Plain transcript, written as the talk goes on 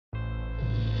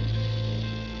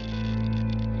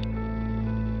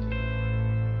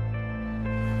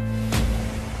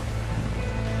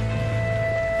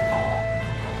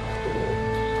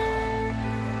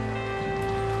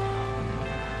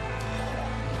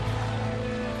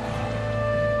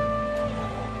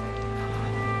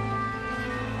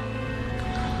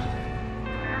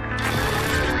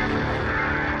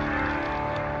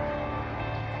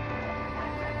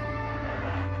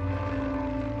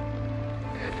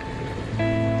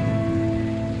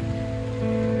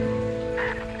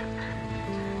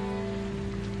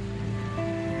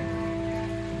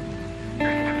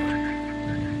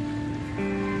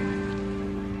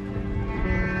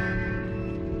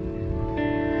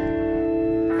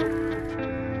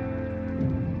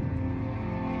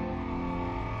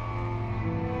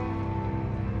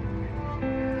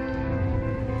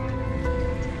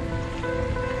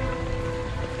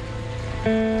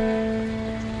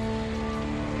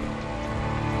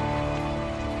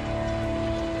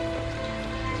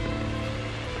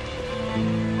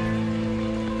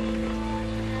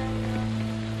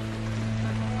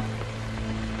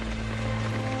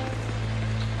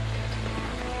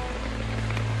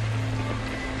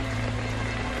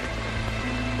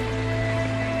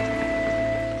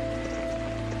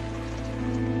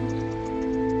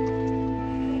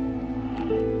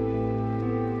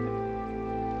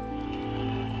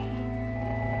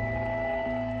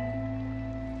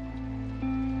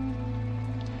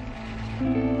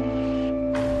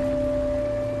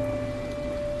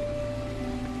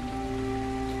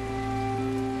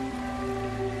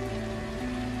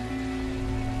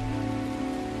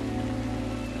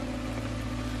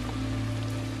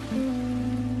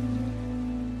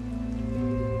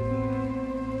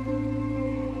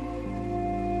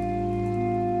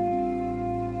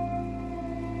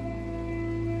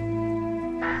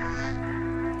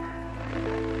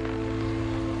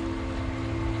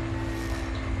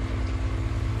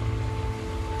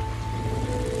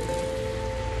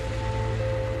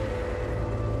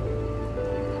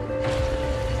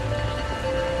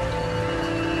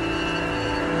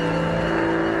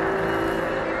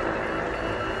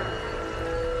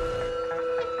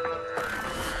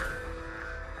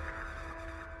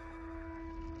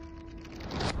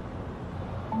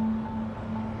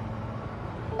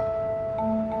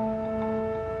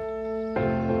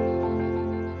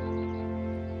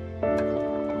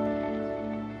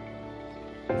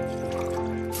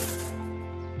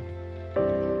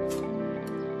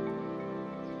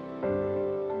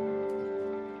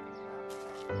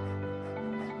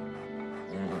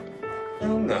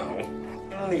Oh, no.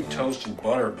 I don't need toast and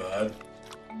butter, bud.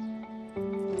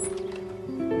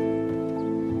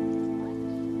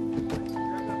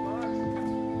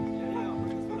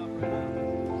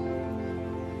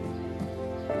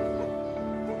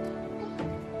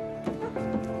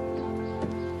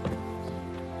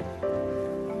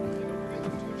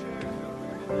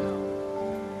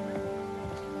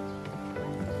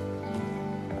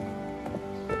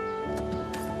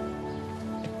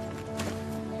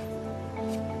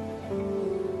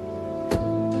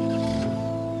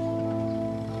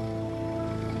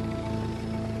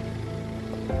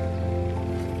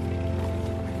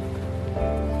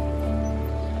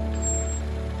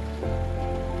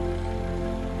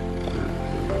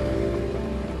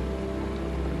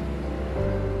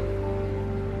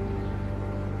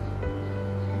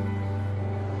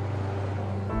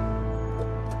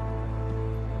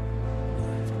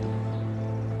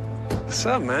 What's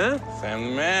up, man? Sam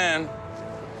the man.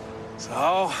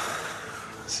 So,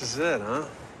 this is it, huh?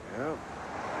 Yep.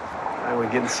 Now we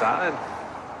get inside.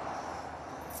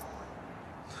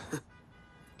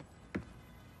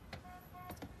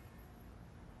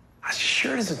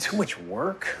 Sure isn't too much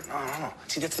work. No.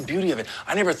 See, that's the beauty of it.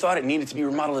 I never thought it needed to be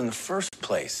remodeled in the first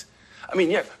place. I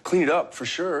mean, yeah, clean it up for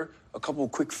sure. A couple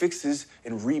of quick fixes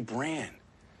and rebrand.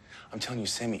 I'm telling you,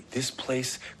 Sammy, this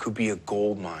place could be a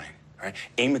gold mine, right?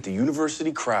 Aim at the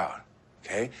university crowd,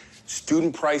 okay?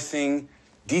 Student pricing,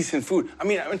 decent food. I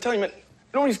mean, I'm telling you, man,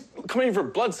 nobody's coming in for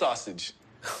blood sausage.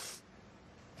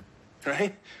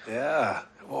 Right? Yeah.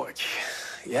 Well,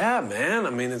 yeah, man. I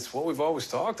mean, it's what we've always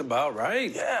talked about,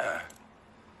 right? Yeah.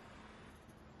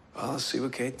 Well, let's see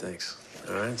what Kate thinks.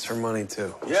 All right, it's her money,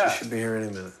 too. Yeah. She should be here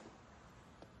any minute.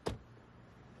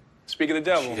 Speaking of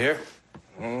the devil. She here?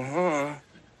 Uh-huh.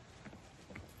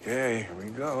 Okay, here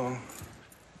we go.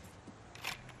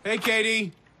 Hey,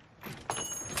 Katie.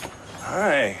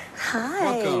 Hi. Hi.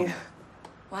 Welcome.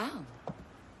 Wow.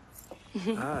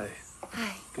 Hi.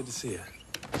 Hi. Good to see you.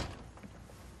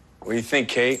 What do you think,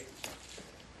 Kate?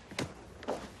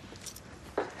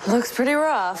 Looks pretty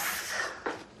rough.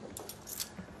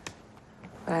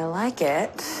 But I like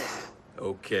it.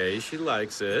 Okay, she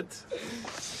likes it.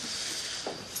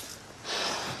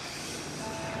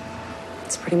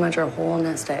 It's pretty much our whole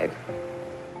nest egg.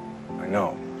 I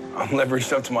know. I'm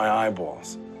leveraged up to my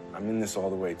eyeballs. I'm in this all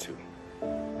the way, too.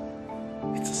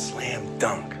 It's a slam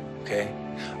dunk, okay?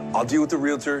 I'll deal with the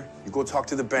realtor. You go talk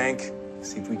to the bank.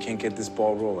 See if we can't get this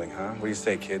ball rolling, huh? What do you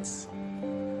say, kids?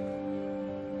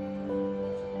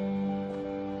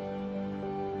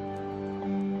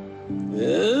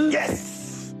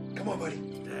 Yes! Come on, buddy.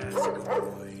 That's a good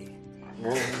boy.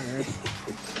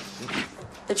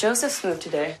 The Josephs moved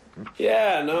today.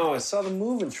 Yeah, no, I saw the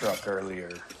moving truck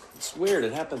earlier. It's weird.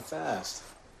 It happened fast.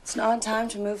 It's not on time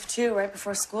to move too, right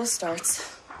before school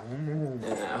starts.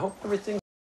 Yeah, I hope everything's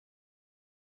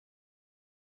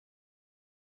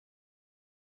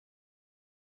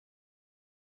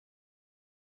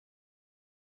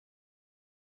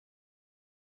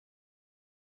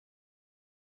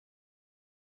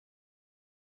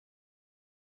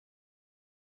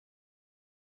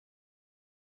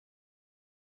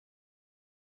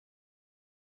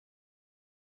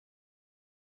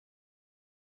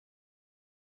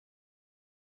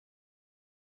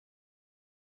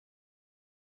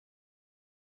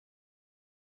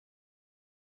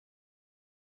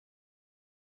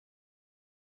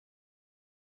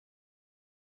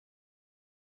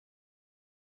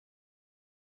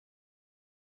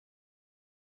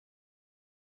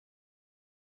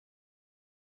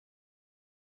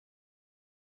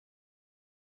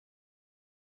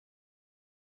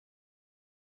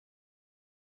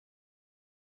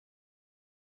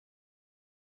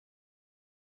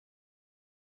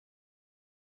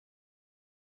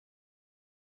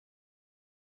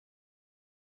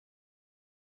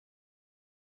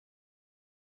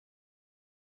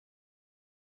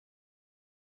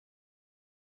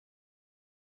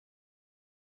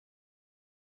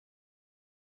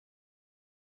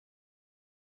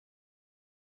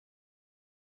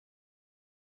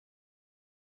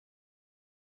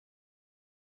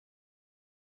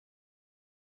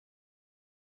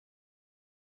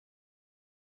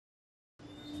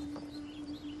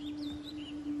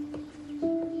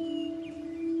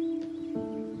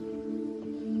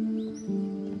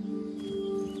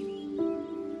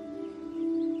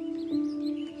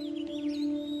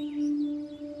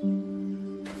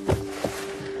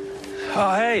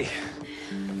Oh, hey.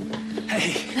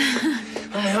 Hey,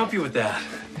 let me help you with that.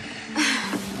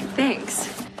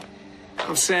 Thanks.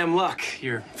 I'm Sam Luck,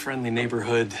 your friendly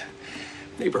neighborhood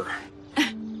neighbor.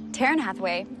 Taryn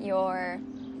Hathaway, your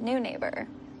new neighbor.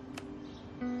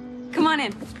 Come on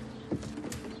in.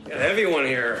 Got a heavy one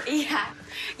here. Yeah.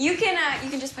 You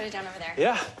can just put it down over there.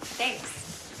 Yeah.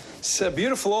 Thanks. It's a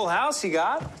beautiful old house you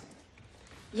got.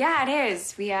 Yeah, it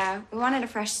is. We wanted a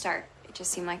fresh start. It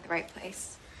just seemed like the right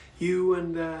place. You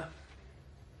and,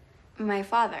 My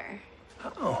father.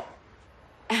 Oh.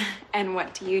 And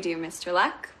what do you do, Mr.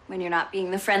 Luck, when you're not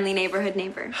being the friendly neighborhood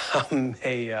neighbor? I'm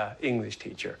a English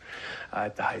teacher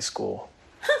at the high school.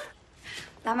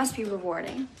 That must be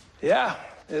rewarding. Yeah,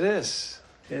 it is.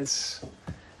 It's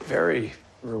very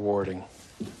rewarding.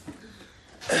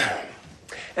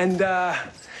 And,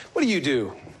 what do you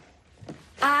do?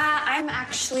 I'm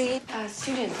actually a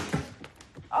student.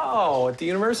 Oh, at the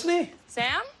university?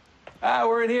 Sam?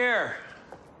 We're in here.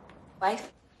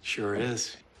 Wife? Sure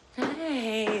is.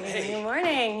 Hey, good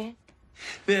morning.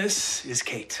 This is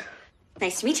Kate.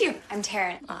 Nice to meet you. I'm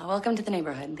Taryn. Welcome to the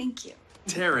neighborhood. Thank you.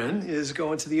 Taryn is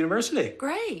going to the university.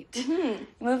 Great.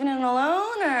 Moving in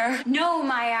alone, or? No,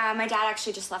 my dad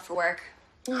actually just left for work.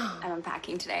 I'm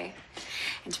unpacking today.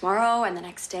 And tomorrow and the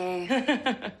next day.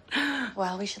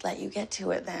 Well, we should let you get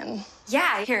to it then.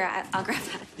 Yeah, here, I'll grab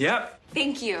that. Yep.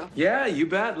 Thank you. Yeah, you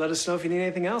bet. Let us know if you need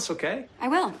anything else, okay? I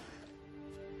will.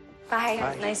 Bye.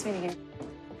 Bye. Nice meeting you.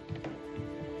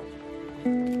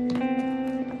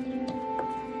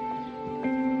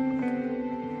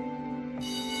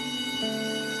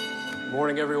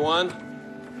 Morning, everyone.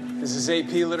 This is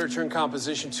AP Literature and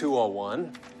Composition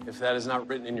 201. If that is not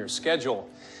written in your schedule,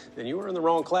 then you are in the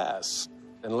wrong class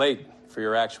and late for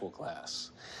your actual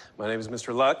class. My name is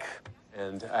Mr. Luck,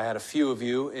 and I had a few of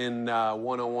you in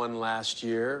 101 last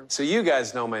year, so you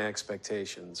guys know my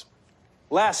expectations.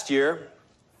 Last year,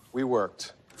 we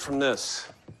worked from this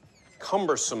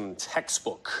cumbersome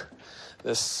textbook.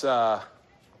 This, come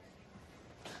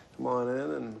on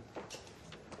in and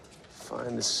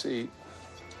find a seat.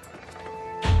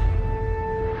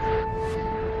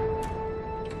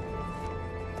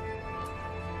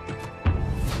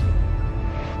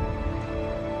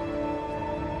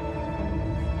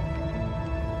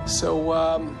 So,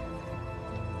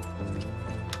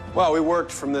 well, we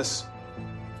worked from this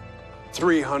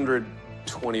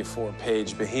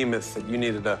 324-page behemoth that you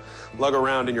needed to lug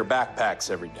around in your backpacks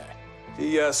every day.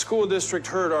 The school district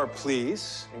heard our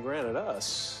pleas and granted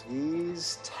us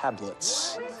these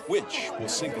tablets. Which will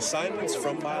sync assignments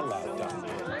from my laptop.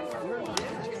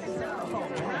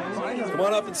 Come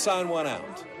on up and sign one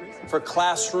out. For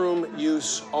classroom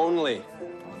use only.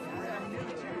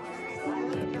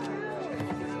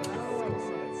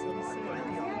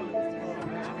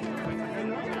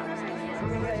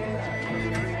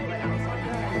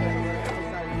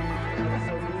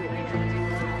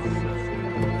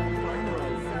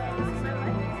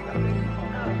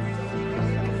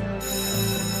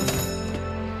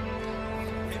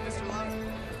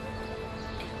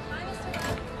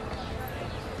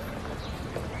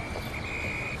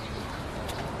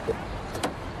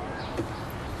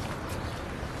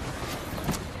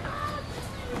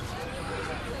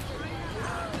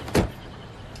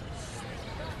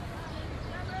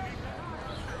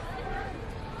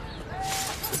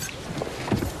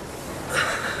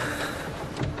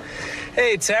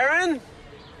 Hey, Taryn.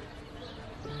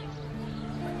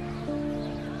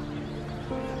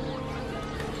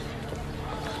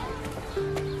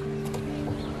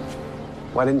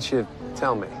 Why didn't you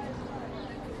tell me?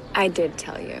 I did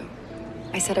tell you.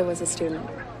 I said I was a student.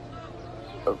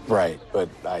 Right, but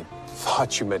I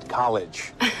thought you meant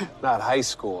college, not high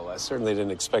school. I certainly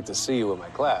didn't expect to see you in my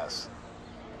class.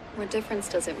 What difference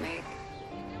does it make?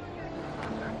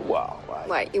 Wow.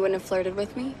 What, you wouldn't have flirted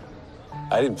with me?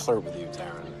 I didn't flirt with you,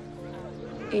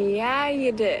 Taryn. Yeah,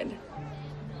 you did.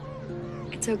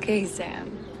 It's okay,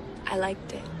 Sam. I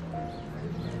liked it.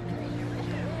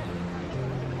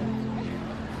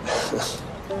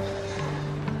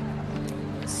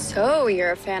 So,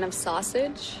 you're a fan of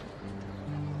sausage?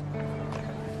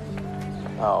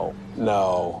 Oh,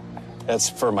 no. That's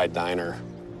for my diner.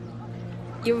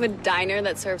 You have a diner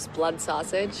that serves blood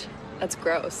sausage? That's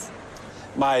gross.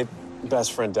 My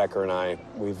best friend Decker and I,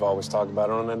 we've always talked about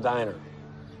it on a diner.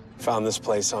 Found this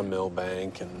place on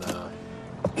Millbank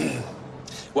and,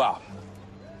 well,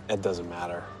 it doesn't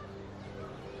matter.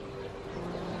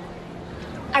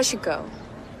 I should go.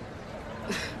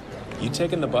 You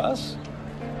taking the bus?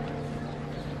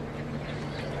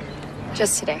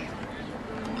 Just today.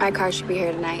 My car should be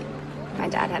here tonight. My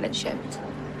dad had it shipped.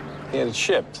 He had it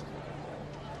shipped.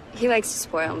 He likes to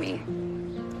spoil me.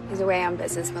 He's away on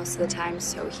business most of the time,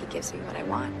 so he gives me what I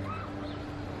want.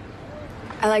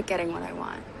 I like getting what I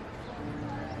want.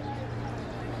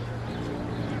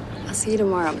 I'll see you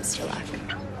tomorrow, Mr. Luck.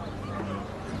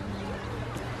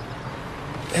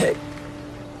 Hey.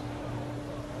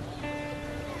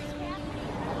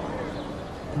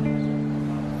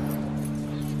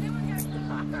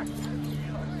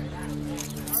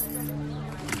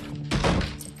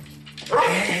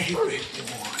 Hey, big boy.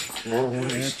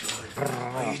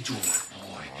 How you doing,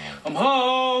 boy? I'm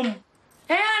home.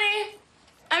 Hey, honey.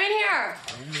 I'm in here.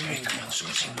 Hey, come on, let's go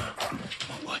see Mom. Come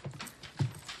on, boy.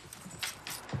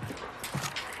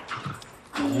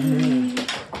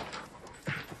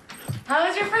 How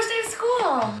was your first day of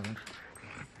school?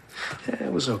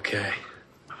 It was okay.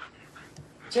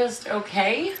 Just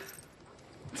okay?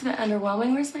 It's a bit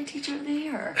underwhelming. Where's my teacher of the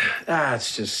year?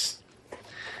 It's just...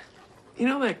 You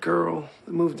know that girl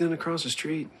that moved in across the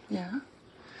street? Yeah?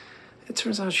 It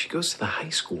turns out she goes to the high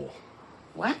school.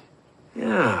 What?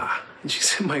 Yeah, and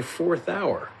she's in my 4th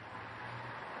hour.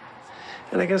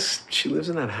 And I guess she lives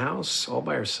in that house all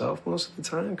by herself most of the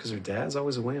time because her dad's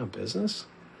always away on business.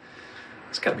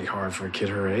 It's gotta be hard for a kid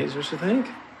her age, don't you think?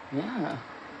 Yeah.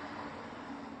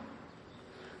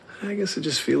 I guess I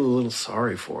just feel a little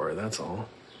sorry for her, that's all.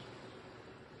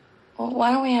 Well,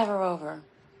 why don't we have her over?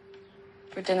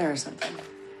 For dinner or something.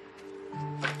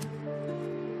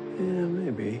 Yeah,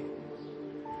 maybe.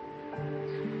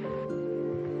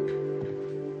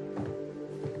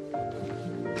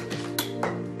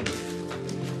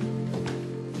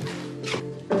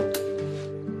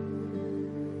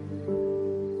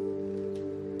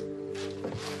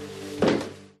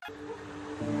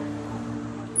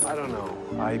 I don't know.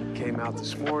 I came out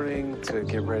this morning to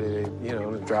get ready to,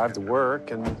 to drive to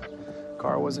work, and the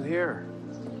car wasn't here.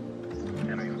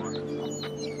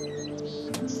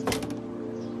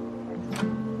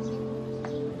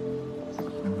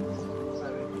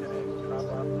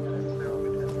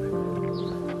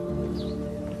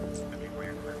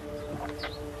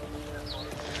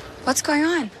 What's going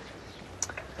on?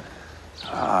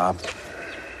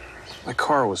 My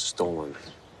car was stolen.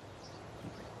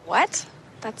 What?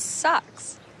 That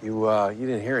sucks. You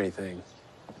didn't hear anything.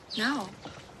 No.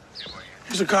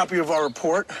 Here's a copy of our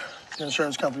report. The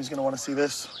insurance company's gonna want to see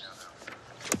this.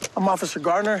 I'm Officer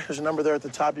Gardner. There's a number there at the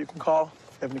top you can call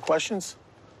if you have any questions.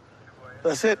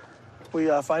 That's it. If we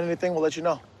find anything, we'll let you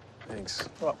know. Thanks.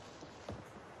 Well,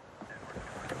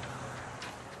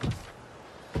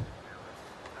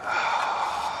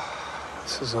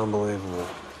 This is unbelievable.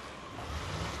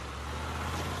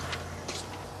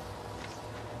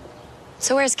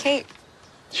 So where's Kate?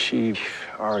 She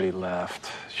already left.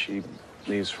 She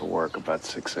leaves for work about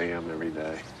 6 a.m. every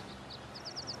day.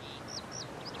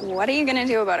 What are you gonna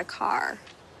do about a car?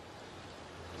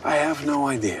 I have no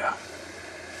idea.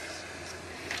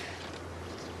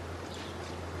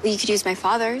 Well, you could use my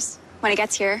father's when he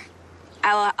gets here.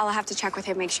 I'll have to check with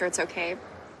him, make sure it's okay.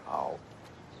 Oh,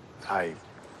 I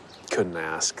couldn't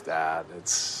ask that.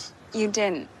 It's... You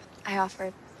didn't. I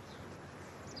offered.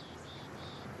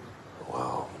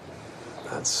 Well,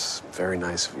 that's very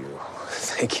nice of you.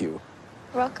 Thank you.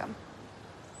 You're welcome.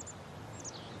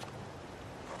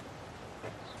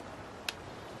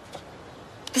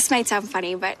 This might sound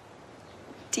funny, but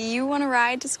do you want to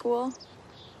ride to school?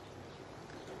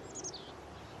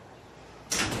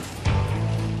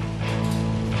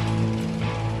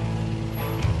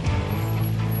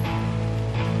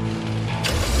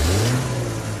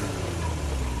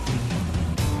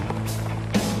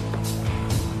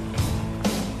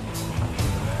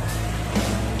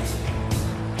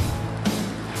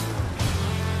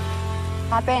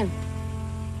 Hop in.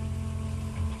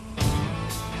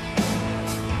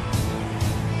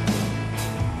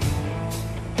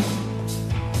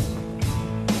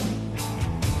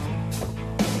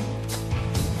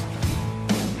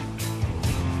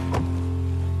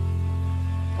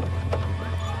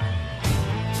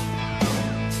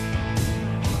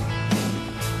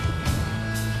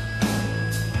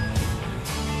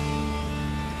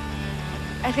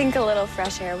 I think a little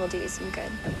fresh air will do you some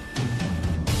good.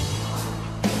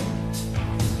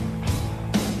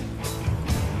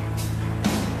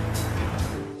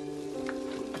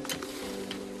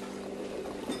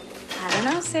 I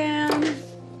don't know, Sam.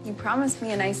 You promised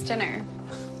me a nice dinner.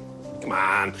 Come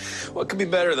on. What could be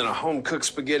better than a home-cooked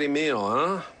spaghetti meal,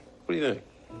 huh? What do you think?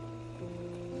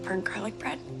 Burnt garlic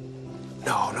bread?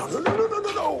 No.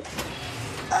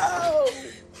 Oh!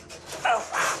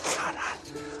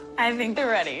 I think they're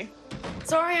ready.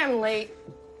 Sorry I'm late.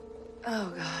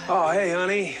 Oh, God. Oh, hey,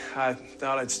 honey. I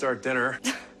thought I'd start dinner.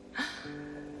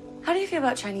 How do you feel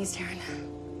about Chinese, Taryn?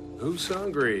 Who's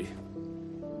hungry?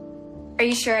 Are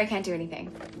you sure I can't do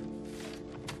anything?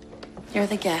 You're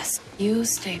the guest. You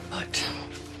stay put.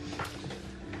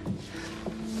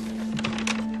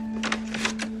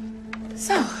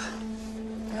 So,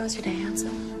 how was your day,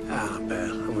 handsome? Ah, not bad.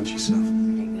 How about yourself?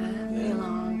 Pretty good. Pretty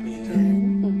long. Yeah. Good.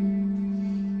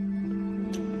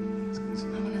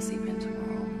 I want to sleep in tomorrow.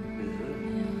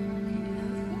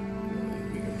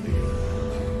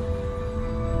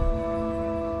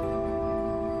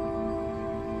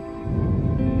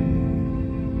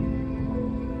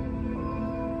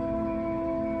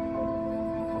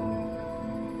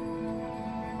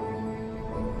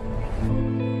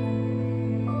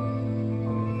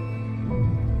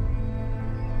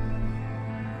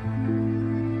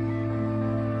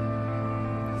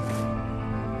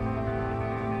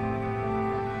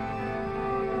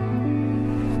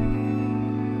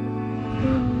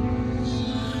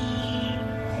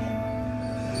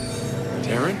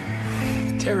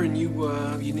 Taryn,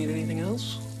 you need anything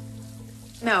else?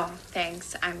 No,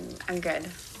 thanks. I'm good.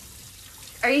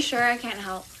 Are you sure I can't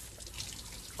help?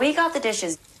 We got the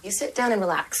dishes. You sit down and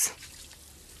relax.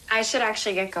 I should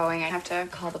actually get going. I have to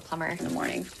call the plumber in the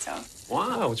morning, so.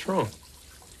 Wow, what's wrong?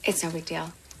 It's no big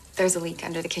deal. There's a leak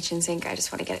under the kitchen sink. I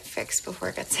just want to get it fixed before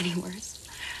it gets any worse.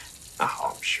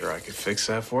 Oh, I'm sure I could fix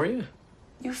that for you.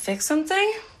 You fix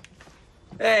something?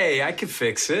 Hey, I can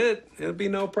fix it. It'll be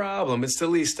no problem. It's the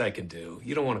least I can do.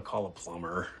 You don't want to call a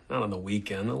plumber. Not on the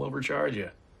weekend. They'll overcharge you.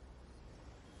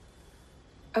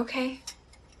 Okay.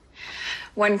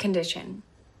 One condition.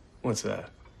 What's that?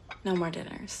 No more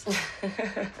dinners.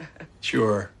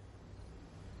 Sure.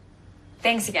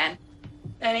 Thanks again.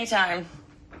 Anytime.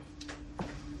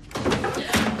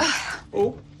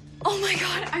 Oh. Oh my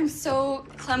God, I'm so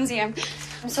clumsy. I'm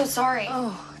so sorry.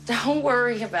 Oh, don't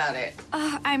worry about it.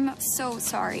 I'm so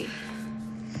sorry.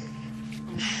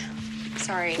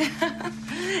 Sorry.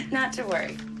 Not to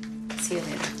worry. See you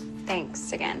later.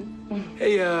 Thanks again.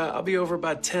 Hey, I'll be over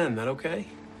about 10. That okay?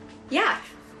 Yeah,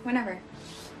 whenever.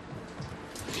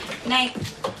 Good night.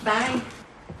 Bye.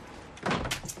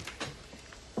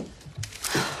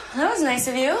 That was nice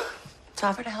of you. To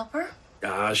offer to help her?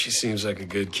 Ah, she seems like a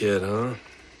good kid, huh?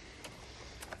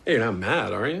 Hey, you're not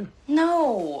mad, are you?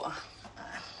 No.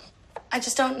 I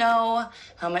just don't know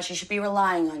how much she should be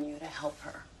relying on you to help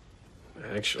her.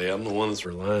 Actually, I'm the one that's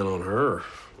relying on her.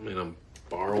 I mean, I'm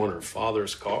borrowing her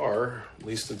father's car, at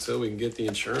least until we can get the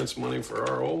insurance money for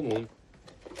our old one.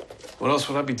 What else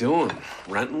would I be doing?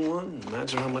 Renting one?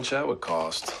 Imagine how much that would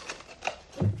cost.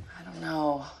 I don't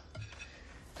know.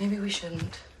 Maybe we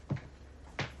shouldn't.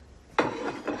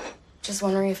 Just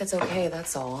wondering if it's okay,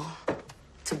 that's all.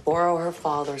 To borrow her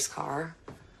father's car.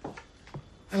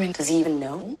 I mean, does he even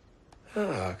know?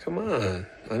 Ah, come on.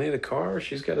 I need a car.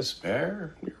 She's got a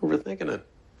spare. You're overthinking it.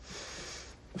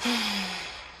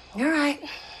 You're right.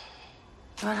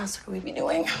 What else could we be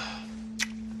doing?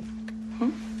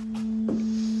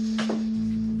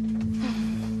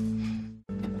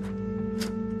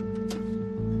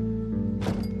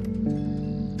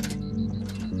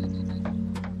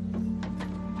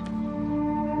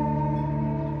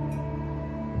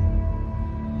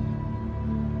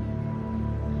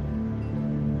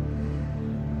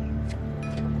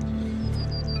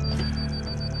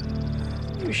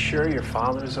 You sure your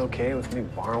father's okay with me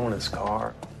borrowing his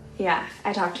car? Yeah,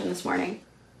 I talked to him this morning.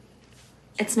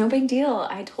 It's no big deal.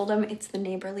 I told him it's the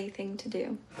neighborly thing to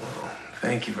do.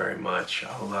 Thank you very much.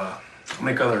 I'll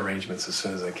make other arrangements as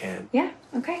soon as I can. Yeah,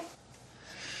 okay.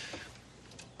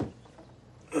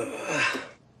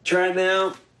 Try it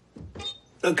now.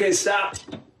 Okay, stop.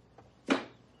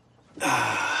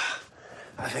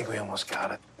 I think we almost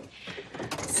got it.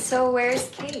 So where's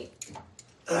Kate?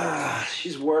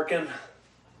 She's working.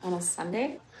 On a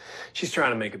Sunday? She's trying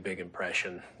to make a big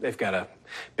impression. They've got a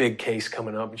big case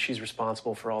coming up, and she's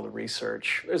responsible for all the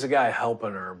research. There's a guy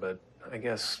helping her, but I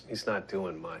guess he's not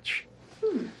doing much.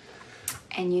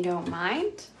 And you don't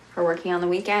mind her working on the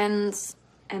weekends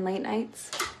and late nights?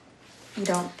 You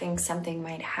don't think something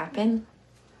might happen?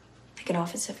 Like an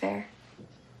office affair?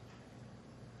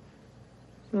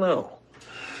 No.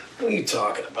 What are you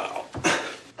talking about?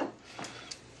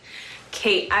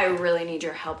 Kate, I really need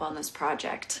your help on this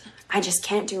project. I just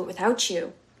can't do it without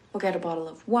you. We'll get a bottle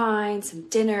of wine, some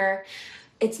dinner.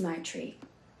 It's my treat.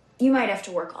 You might have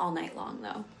to work all night long,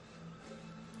 though.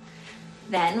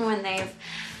 Then, when they've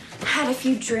had a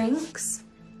few drinks,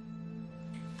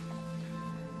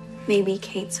 maybe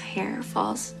Kate's hair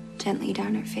falls gently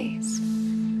down her face,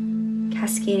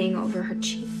 cascading over her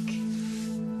cheek.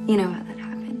 You know how that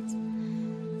happens.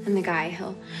 And the guy,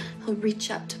 he'll reach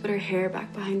up to put her hair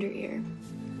back behind her ear.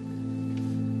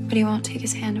 But he won't take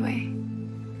his hand away.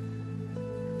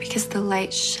 Because the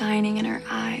light's shining in her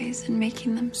eyes and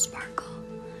making them sparkle.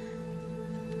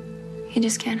 He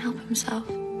just can't help himself.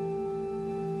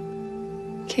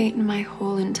 Kate, in my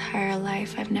whole entire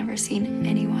life, I've never seen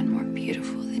anyone more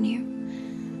beautiful than you.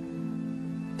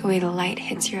 The way the light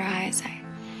hits your eyes, I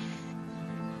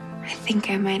think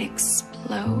I might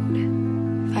explode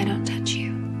if I don't touch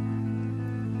you.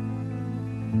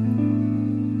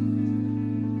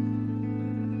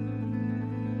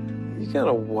 You got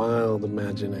a wild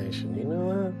imagination, you know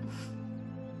that?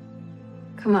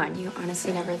 Come on, you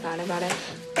honestly never thought about it?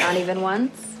 Not even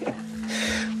once?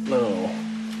 No.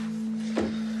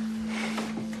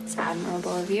 It's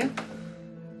admirable of you.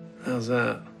 How's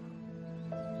that?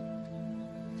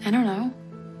 I don't know.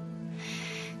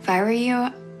 If I were you,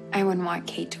 I wouldn't want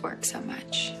Kate to work so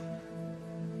much.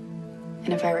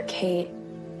 And if I were Kate,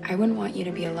 I wouldn't want you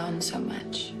to be alone so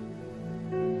much.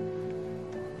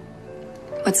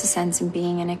 What's the sense in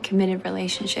being in a committed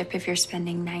relationship if you're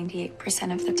spending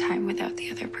 98% of the time without the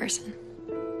other person?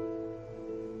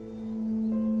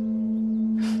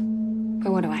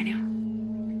 But what do I know?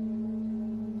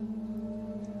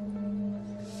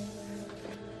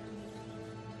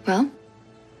 Well?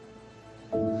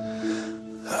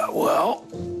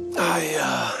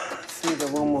 I think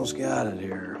I've almost got it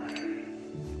here.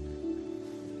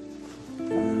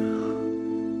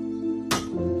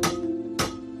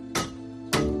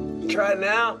 Try it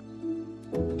now.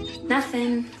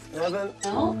 Nothing. Nothing?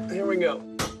 No? Here we go.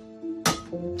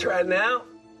 Try it now.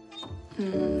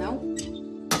 No.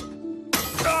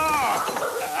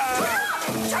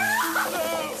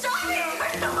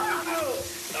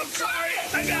 I'm sorry.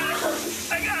 I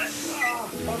got it.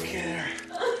 Oh, okay there.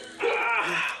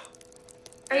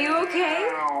 Are you okay?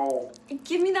 Ow.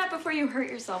 Give me that before you hurt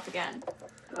yourself again.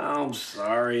 Oh, I'm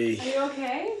sorry. Are you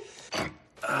okay?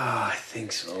 I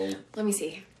think so. Let me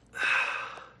see.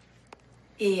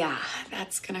 Yeah,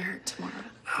 that's gonna hurt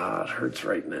tomorrow. It hurts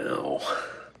right now.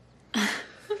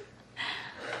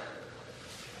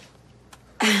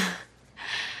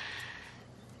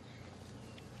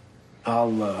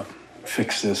 I'll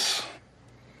fix this.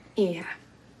 Yeah.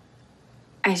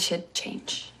 I should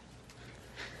change.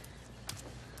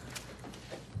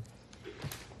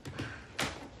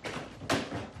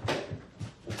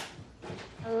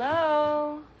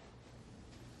 Hello?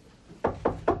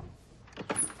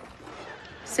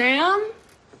 Sam?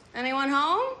 Anyone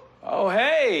home? Oh,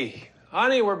 hey.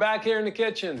 Honey, we're back here in the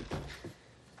kitchen.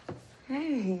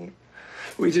 Hey.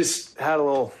 We just had a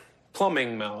little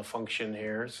plumbing malfunction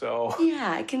here, so...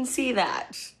 Yeah, I can see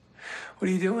that. What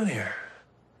are you doing here?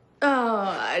 Oh,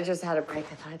 I just had a break.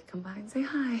 I thought I'd come by and say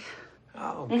hi.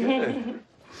 Oh, good.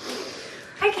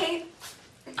 Hi, Kate.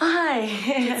 Hi.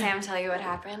 Did Sam tell you what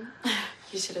happened?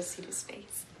 You should have seen his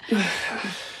face.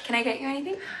 Can I get you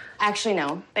anything? Actually,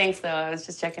 no. Thanks, though. I was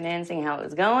just checking in, seeing how it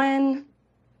was going.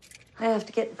 I have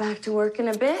to get back to work in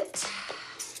a bit.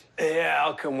 Yeah,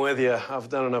 I'll come with you. I've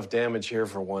done enough damage here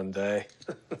for one day.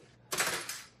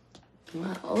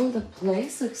 Well, the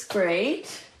place looks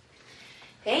great.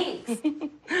 Thanks.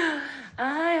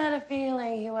 I had a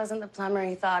feeling he wasn't the plumber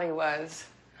he thought he was.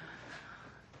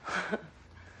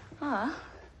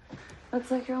 Looks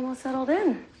like you're almost settled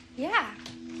in. Yeah.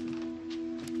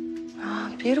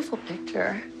 Oh, beautiful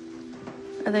picture.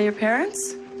 Are they your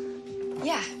parents?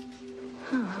 Yeah.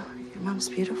 Oh, your mom's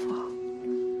beautiful.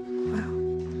 Wow.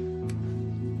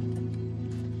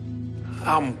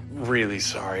 I'm really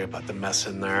sorry about the mess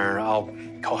in there. I'll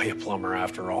call you a plumber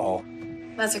after all.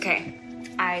 That's okay.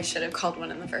 I should have called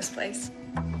one in the first place.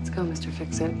 Let's go, Mr.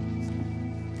 Fix-It.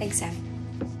 Thanks, Sam.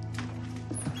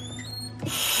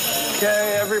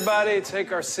 Okay, everybody,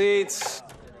 take our seats.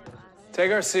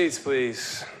 Take our seats,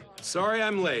 please. Sorry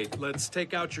I'm late. Let's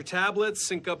take out your tablets,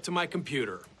 sync up to my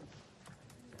computer.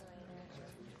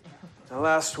 Now,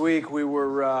 last week we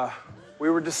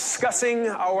were discussing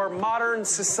our modern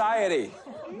society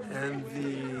and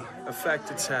the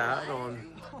effect it's had on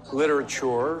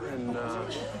literature and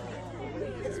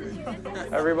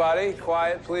everybody,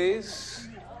 quiet, please.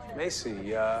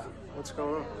 Macy, what's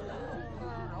going on?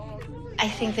 I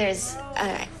think there's,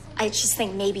 I just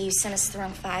think maybe you sent us the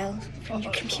wrong file from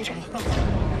your computer.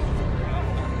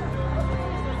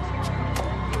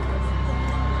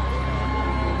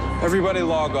 Everybody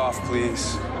log off,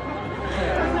 please.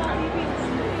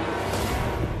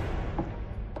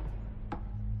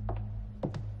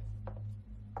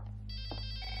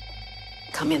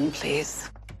 Come in, please.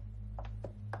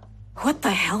 What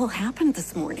the hell happened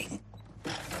this morning?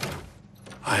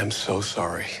 I am so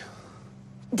sorry.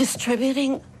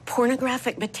 Distributing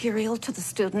pornographic material to the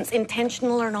students,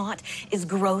 intentional or not, is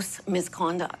gross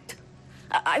misconduct.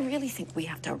 I really think we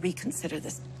have to reconsider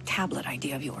this tablet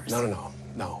idea of yours.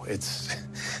 No, it's...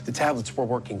 The tablets were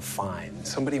working fine.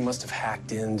 Somebody must have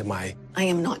hacked into my... I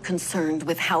am not concerned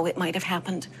with how it might have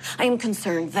happened. I am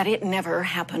concerned that it never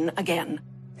happen again.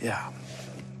 Yeah.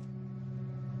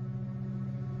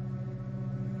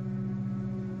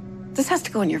 This has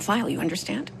to go in your file, you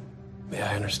understand?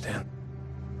 Yeah, I understand.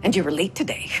 And you were late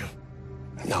today.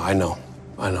 No, I know.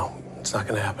 It's not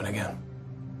gonna happen again.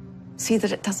 See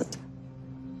that it doesn't.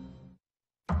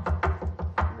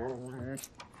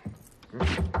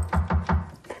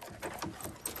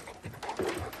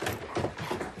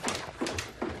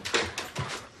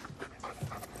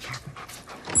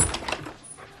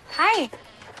 Hi.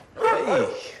 Hey.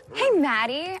 Hey,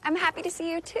 Maddie. I'm happy to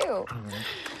see you, too.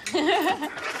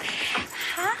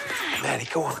 Hi. Maddie,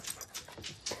 go on.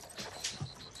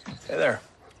 Hey there.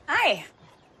 Hi.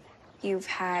 You've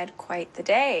had quite the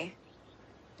day.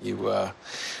 You,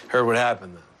 heard what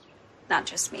happened, though? Not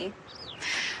just me.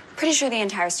 Pretty sure the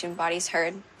entire student body's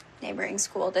heard. Neighboring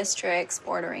school districts,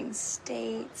 bordering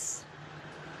states.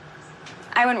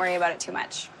 I wouldn't worry about it too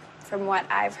much. From what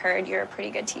I've heard, you're a pretty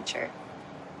good teacher.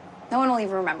 No one will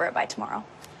even remember it by tomorrow.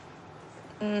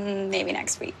 Maybe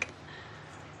next week.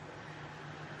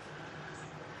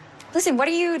 Listen, what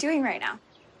are you doing right now?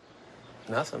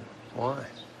 Nothing. Why?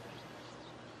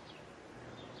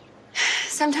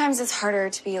 Sometimes it's harder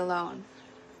to be alone,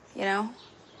 you know?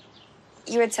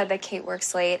 You had said that Kate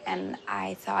works late, and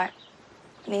I thought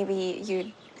maybe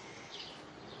you'd...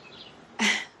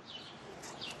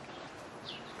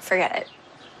 Forget it.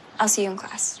 I'll see you in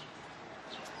class.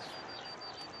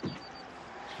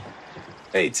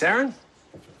 Hey, Taryn?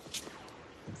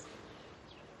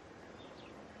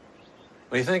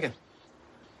 What are you thinking?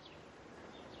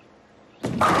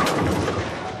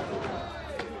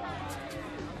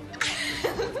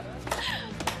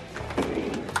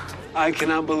 I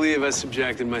cannot believe I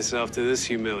subjected myself to this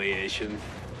humiliation.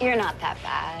 You're not that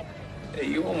bad. Hey,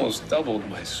 you almost doubled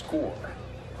my score.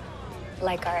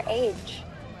 Like our age.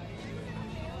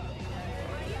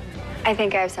 I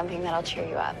think I have something that'll cheer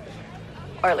you up.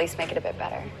 Or at least make it a bit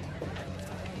better.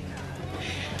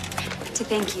 To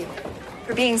thank you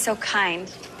for being so kind,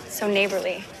 so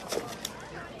neighborly.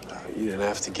 You didn't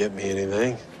have to get me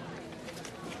anything.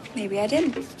 Maybe I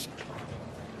didn't.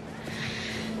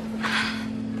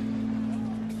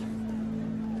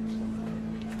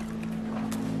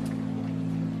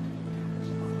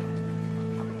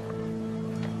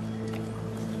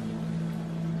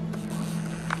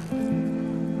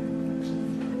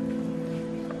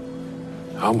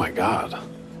 Oh, my God.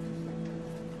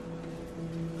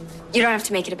 You don't have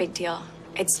to make it a big deal.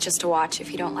 It's just a watch.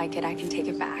 If you don't like it, I can take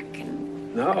it back.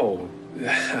 And... No.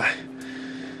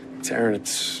 Taryn,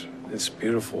 it's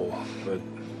beautiful, but...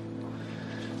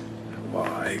 Well,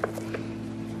 I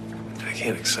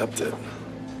can't accept it.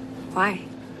 Why?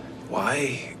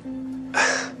 Why?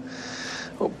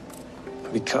 Well,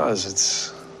 because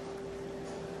it's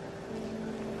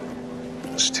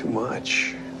too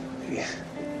much. Yeah.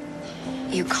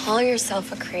 You call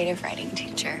yourself a creative writing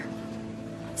teacher.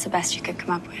 It's the best you could come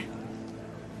up with.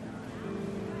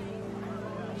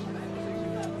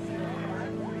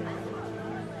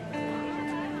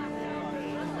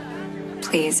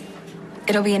 Please,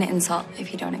 it'll be an insult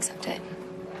if you don't accept it.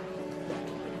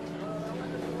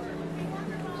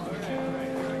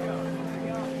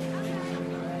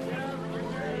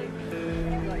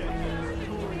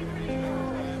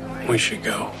 We should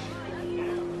go.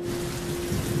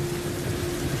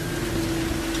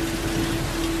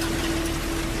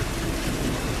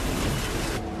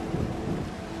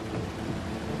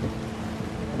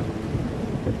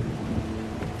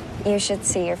 You should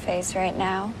see your face right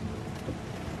now.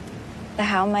 The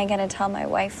how am I gonna tell my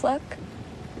wife look?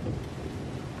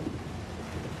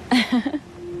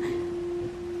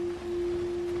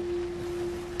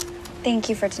 Thank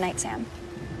you for tonight, Sam.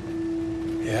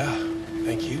 Yeah,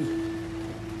 thank you.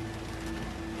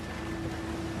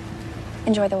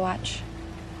 Enjoy the watch.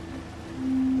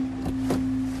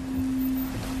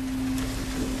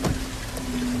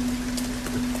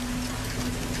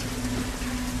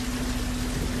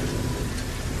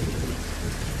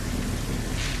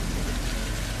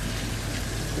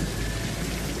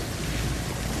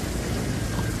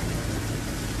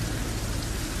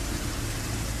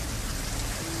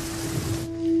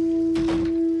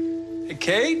 Hey,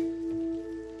 Kate?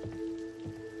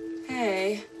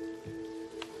 Hey.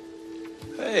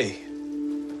 Hey.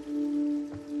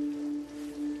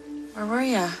 Where were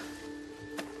you?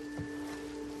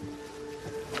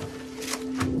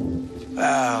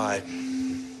 Well, I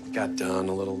got done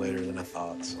a little later than I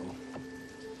thought, so...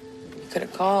 You could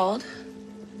have called.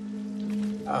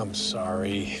 I'm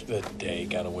sorry. The day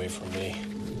got away from me.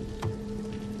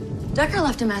 Decker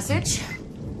left a message.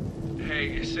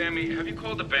 Hey, Sammy, have you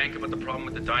called the bank about the problem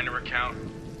with the diner account?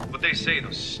 What'd they say,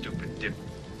 those stupid dip?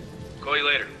 Call you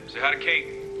later. Say hi to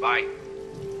Kate. Bye.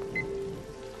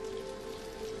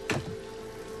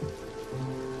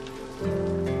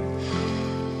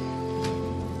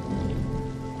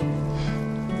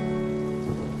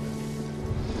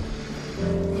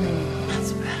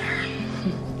 That's better.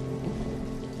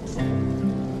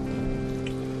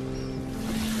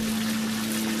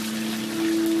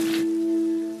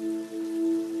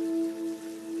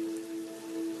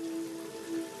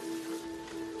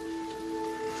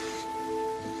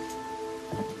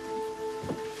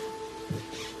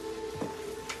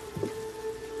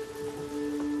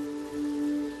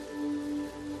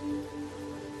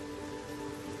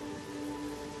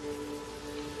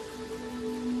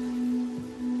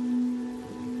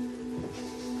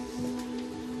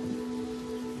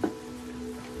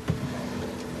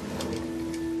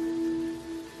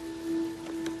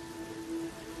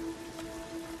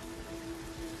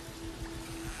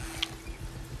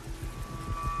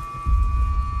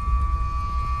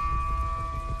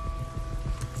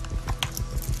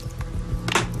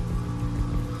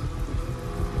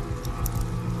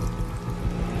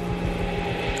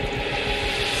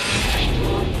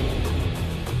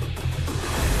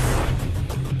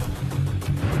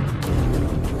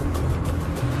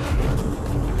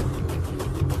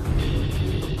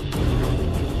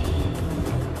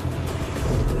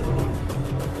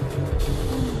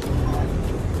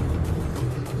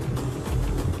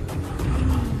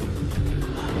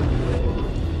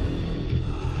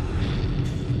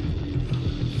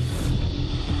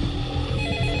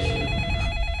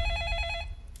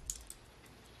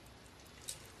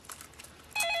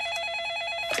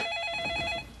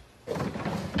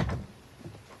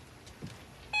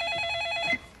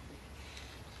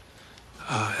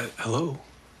 Hello?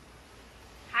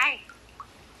 Hi,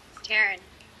 it's Taryn.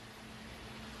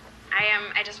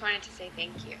 I just wanted to say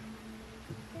thank you.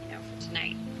 You know, for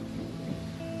tonight.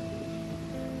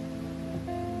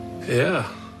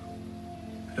 Yeah.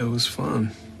 It was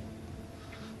fun.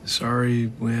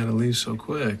 Sorry we had to leave so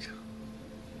quick.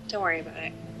 Don't worry about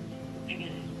it. I get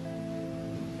it.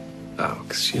 Oh,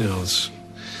 because, you know, it's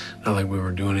not like we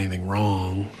were doing anything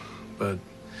wrong, but it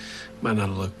might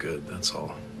not look good, that's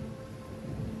all.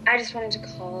 I just wanted to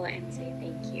call and say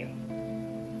thank you.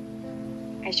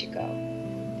 I should go.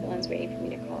 Dylan's waiting for me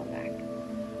to call him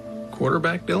back.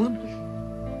 Quarterback Dylan?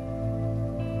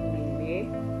 Maybe.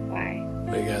 Why?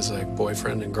 Are you guys like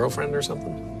boyfriend and girlfriend or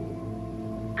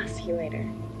something? I'll see you later.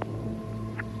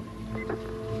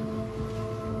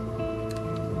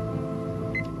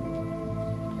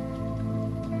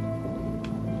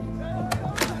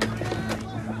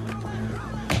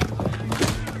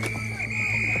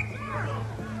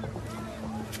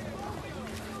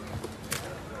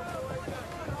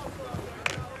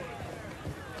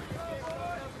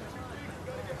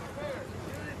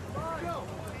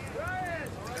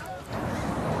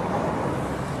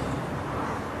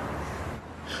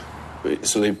 Wait,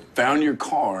 so they found your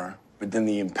car, but then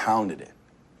they impounded it.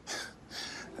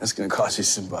 That's gonna cost you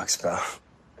some bucks, pal.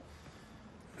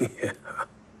 Yeah.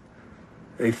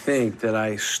 They think that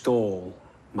I stole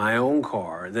my own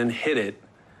car, then hid it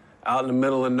out in the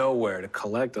middle of nowhere to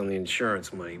collect on the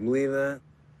insurance money. You believe that?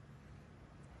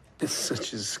 It's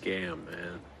such a scam,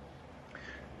 man.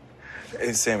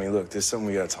 Hey, Sammy, look, there's something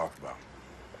we gotta talk about.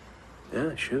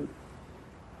 Yeah, shoot.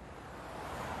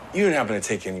 You didn't happen to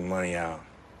take any money out,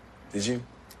 did you?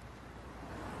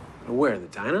 Where, the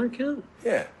diner account?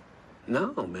 Yeah.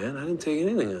 No, man, I didn't take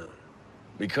anything out.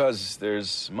 Because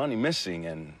there's money missing,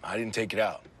 and I didn't take it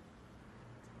out.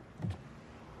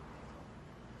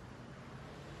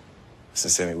 Listen,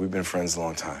 Sammy, we've been friends a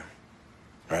long time,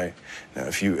 right? Now,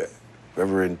 if you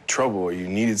ever in trouble or you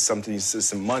needed something,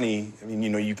 some money, I mean, you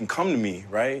know, you can come to me,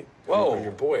 right? Whoa. I'm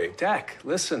your boy. Deck,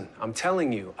 listen, I'm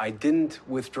telling you, I didn't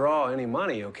withdraw any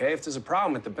money, okay? If there's a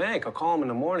problem at the bank, I'll call them in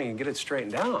the morning and get it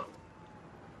straightened out.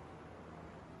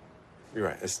 You're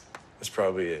right. That's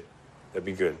probably it. That'd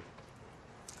be good.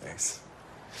 Thanks.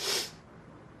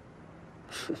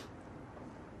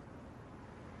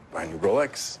 Buy a new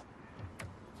Rolex.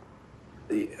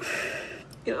 You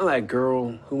know that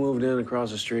girl who moved in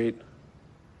across the street?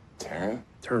 Taryn?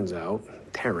 Turns out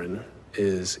Taryn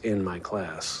is in my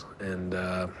class. And,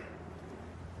 I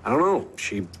don't know.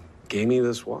 She gave me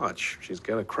this watch. She's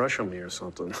got a crush on me or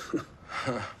something.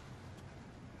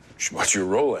 She bought you a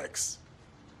Rolex.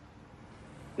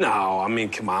 No, I mean,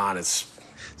 come on. It's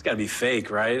got to be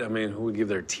fake, right? I mean, who would give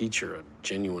their teacher a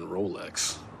genuine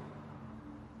Rolex?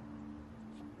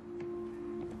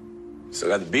 Still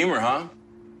got the Beamer, huh?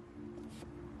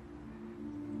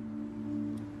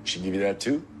 She give you that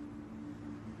too?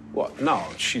 What? No,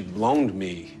 she loaned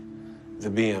me the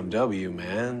BMW,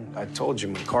 man. I told you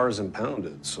my car's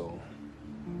impounded, so.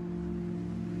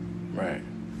 Right.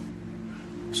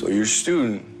 So your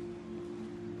student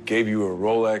gave you a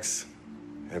Rolex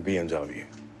and a BMW.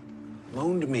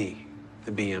 Loaned me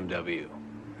the BMW.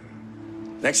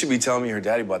 Next, she'll be telling me her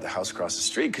daddy bought the house across the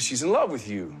street because she's in love with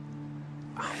you.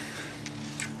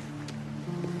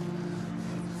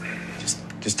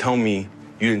 Just tell me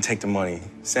you didn't take the money.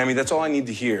 Sammy, that's all I need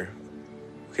to hear.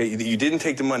 Okay, you didn't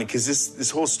take the money because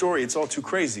this whole story, it's all too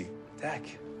crazy. Dak,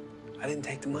 I didn't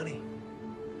take the money.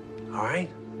 All right?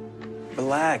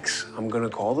 Relax. I'm gonna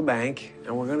call the bank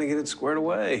and we're gonna get it squared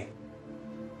away.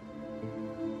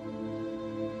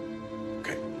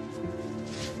 Okay.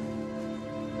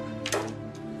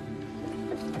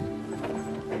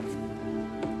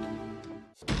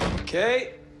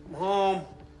 Okay, I'm home.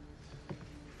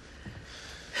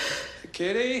 Hey,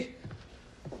 Kitty?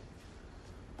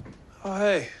 Oh,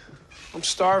 hey. I'm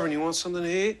starving. You want something to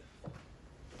eat?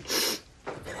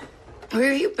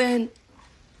 Where have you been?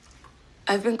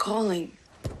 I've been calling.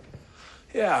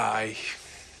 Yeah,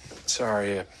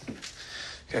 sorry, I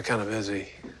got kind of busy.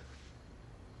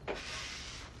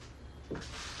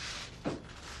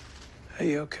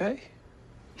 Hey, you okay?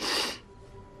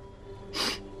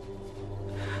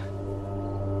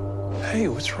 Hey,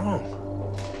 what's wrong?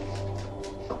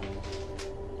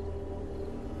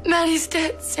 Maddie's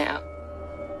dead, Sam.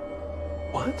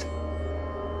 What?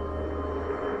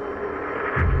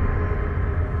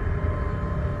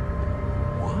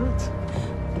 What?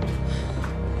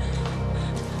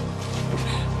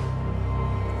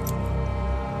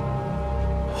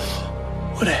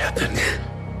 What happened?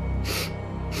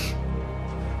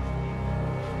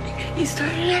 He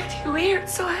started acting weird,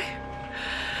 so I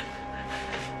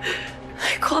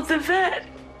called the vet.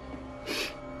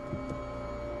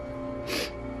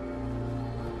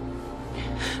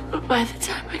 But by the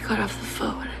time I got off the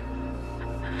phone,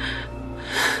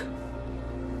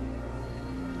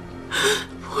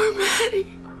 poor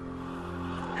Maddie.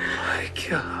 My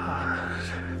God.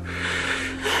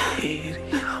 Katie,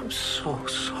 I'm so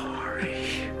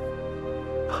sorry.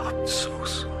 I'm so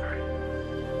sorry.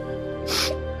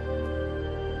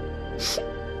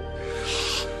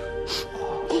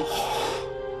 Oh,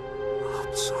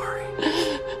 I'm sorry.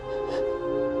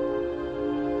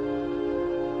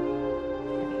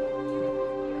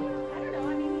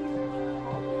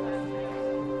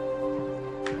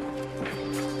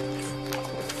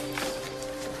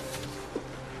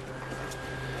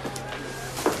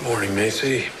 Morning,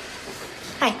 Macy.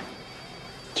 Hi.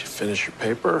 Did you finish your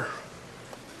paper?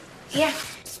 Yeah.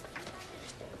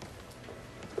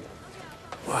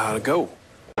 Well, how'd it go?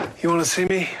 You want to see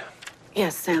me?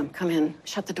 Yes, Sam, come in.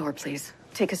 Shut the door, please.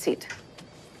 Take a seat.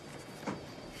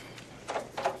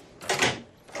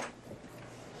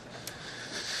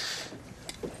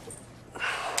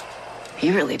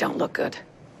 You really don't look good.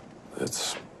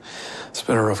 It's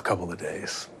been a rough couple of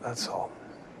days, that's all.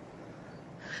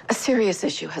 A serious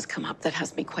issue has come up that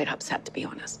has me quite upset, to be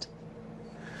honest.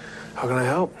 How can I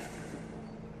help?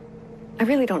 I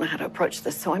really don't know how to approach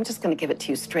this, so I'm just going to give it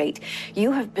to you straight.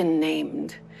 You have been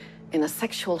named in a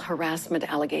sexual harassment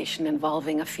allegation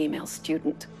involving a female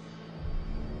student.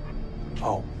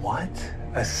 Oh, what?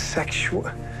 A sexual...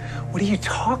 What are you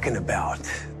talking about?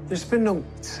 There's been no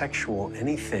sexual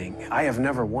anything. I have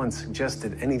never once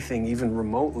suggested anything even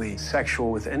remotely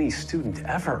sexual with any student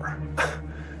ever.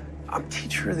 I'm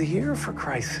Teacher of the Year, for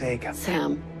Christ's sake.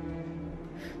 Sam,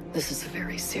 this is a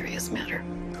very serious matter.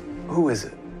 Who is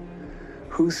it?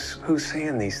 Who's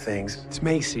saying these things? It's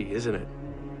Macy, isn't it?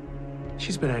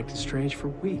 She's been acting strange for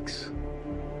weeks.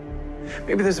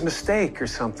 Maybe there's a mistake or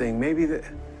something. Maybe the...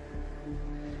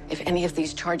 If any of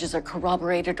these charges are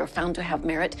corroborated or found to have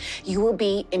merit, you will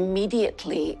be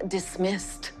immediately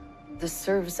dismissed. This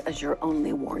serves as your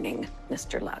only warning,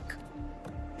 Mr. Luck.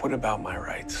 What about my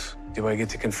rights? Do I get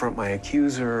to confront my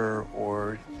accuser,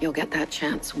 or... You'll get that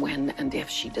chance when and if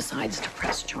she decides to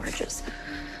press charges.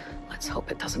 Let's hope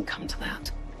it doesn't come to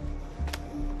that.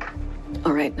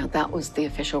 All right, now that was the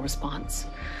official response.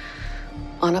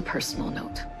 On a personal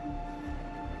note,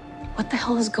 what the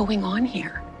hell is going on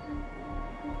here?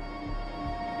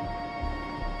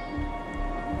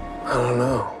 I don't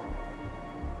know.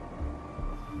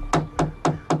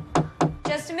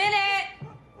 Just a minute.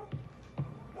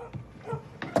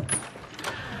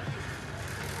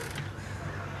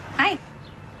 Hi.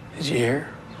 Did you hear?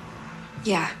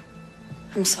 Yeah,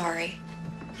 I'm sorry.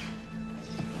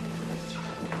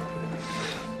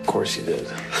 Of course you did.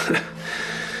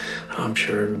 I'm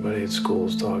sure everybody at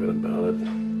school's talking about it.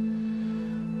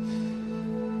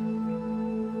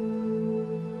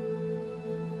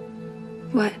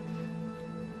 What?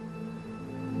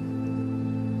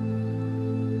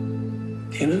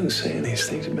 Do you know who's saying these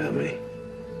things about me?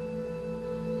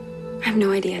 I have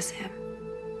no idea, Sam.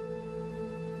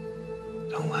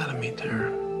 Don't lie to me,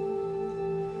 Tara.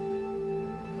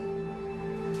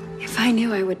 If I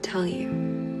knew, I would tell you.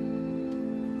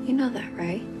 You know that,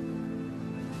 right?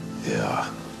 Yeah.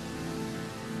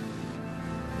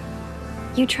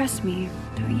 You trust me,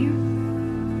 don't you?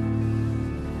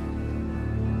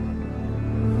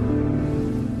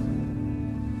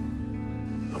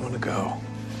 I'm gonna go.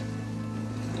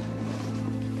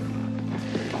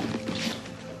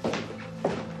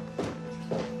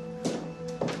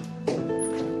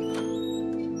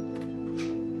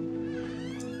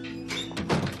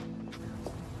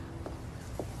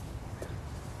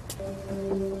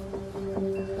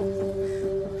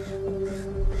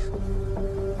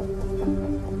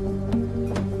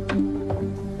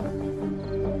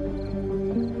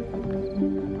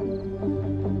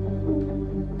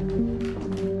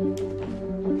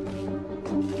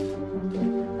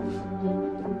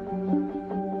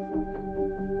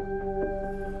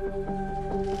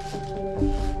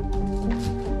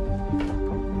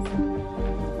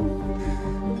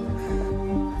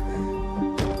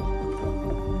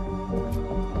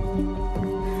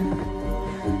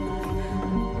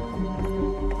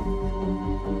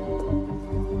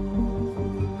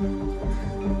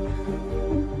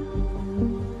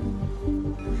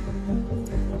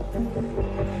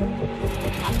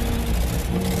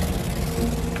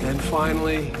 And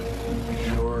finally,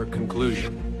 your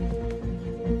conclusion.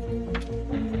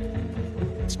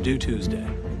 It's due Tuesday.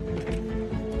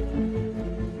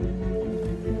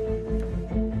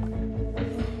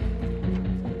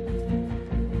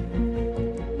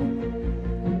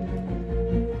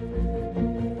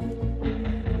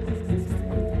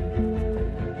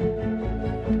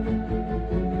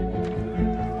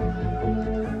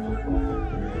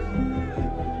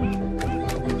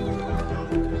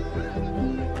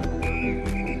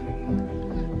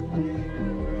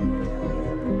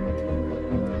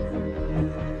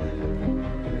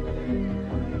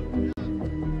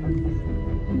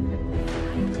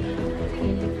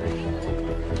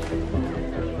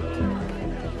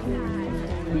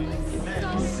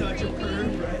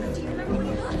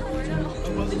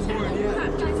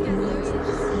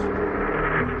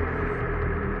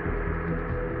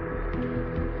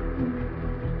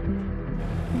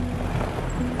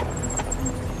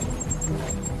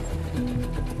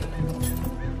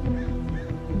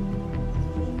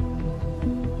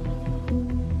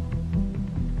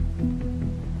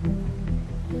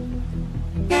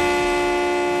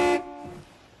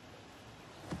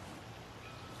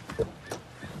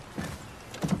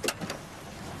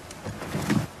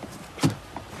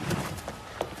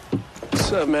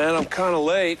 What's up, man? I'm kind of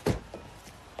late.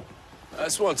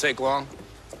 This won't take long.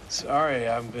 Sorry,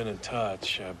 I haven't been in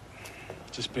touch. I've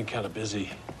just been kind of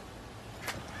busy.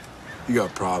 You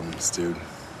got problems, dude.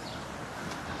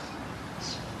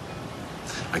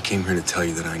 I came here to tell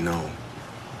you that I know.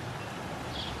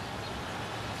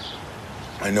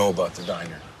 I know about the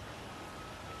diner.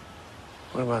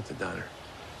 What about the diner?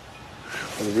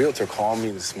 Well, the realtor called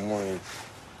me this morning.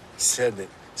 Said that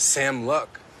Sam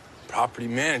Luck, property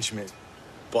management,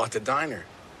 bought the diner.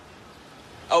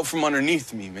 Out from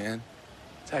underneath me, man.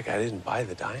 Zach, I didn't buy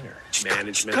the diner.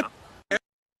 Management.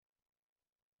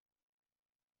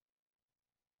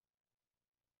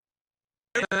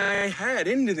 I had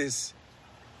into this.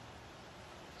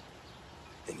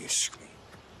 Then you scream.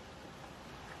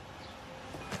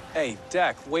 Hey,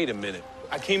 Dak, wait a minute.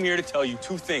 I came here to tell you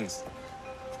two things.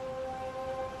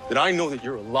 That I know that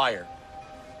you're a liar.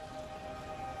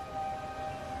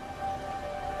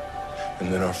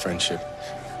 And then our friendship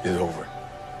is over.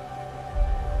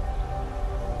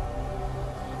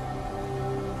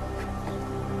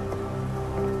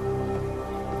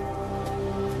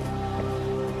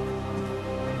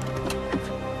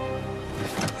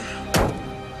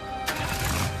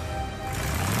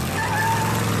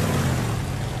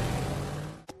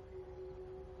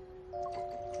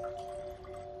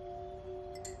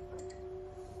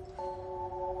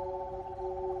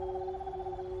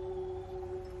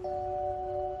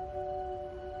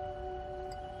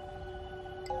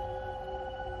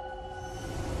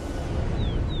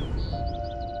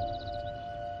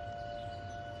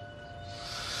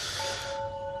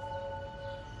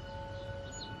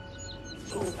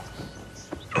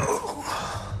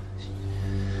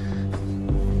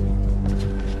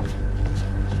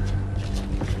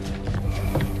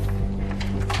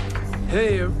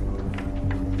 Hey,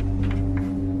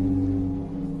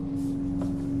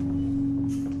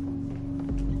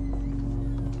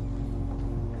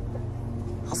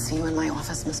 I'll see you in my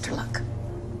office, Mr. Luck.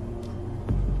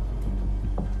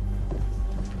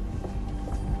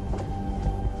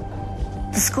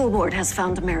 The school board has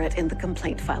found merit in the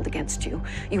complaint filed against you.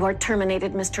 You are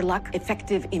terminated, Mr. Luck,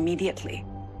 effective immediately.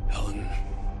 Helen,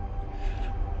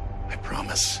 I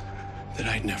promise that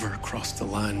I'd never crossed the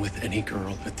line with any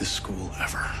girl at this school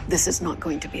ever. This is not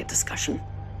going to be a discussion.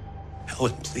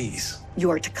 Helen, please.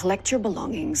 You are to collect your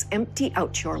belongings, empty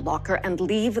out your locker, and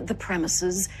leave the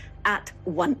premises at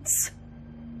once.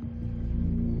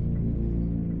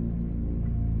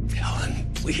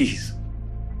 Helen, please.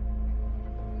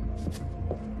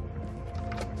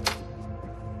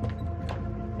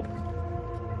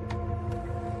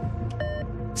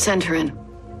 Send her in.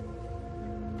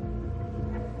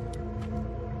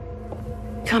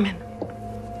 Come in.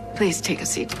 Please take a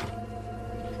seat.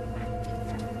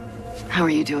 How are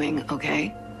you doing?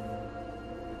 Okay?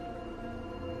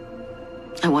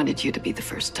 I wanted you to be the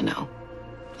first to know.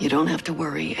 You don't have to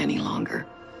worry any longer.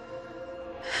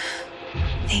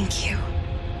 Thank you.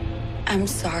 I'm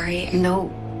sorry. No.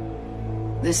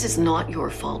 This is not your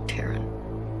fault, Taryn.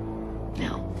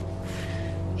 Now,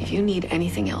 if you need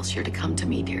anything else, you're to come to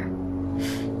me, dear.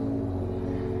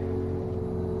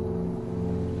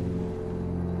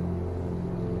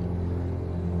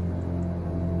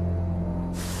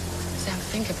 Sam,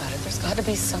 think about it. There's got to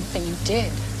be something you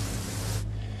did.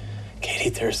 Katie,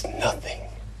 there's nothing.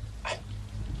 I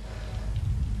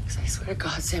swear to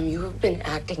God, Sam, you have been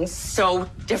acting so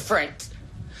different.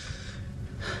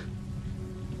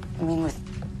 I mean,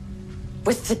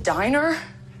 with the diner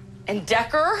and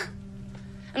Decker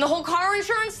and the whole car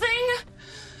insurance thing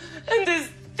and this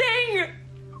thing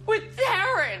with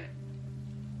Taryn.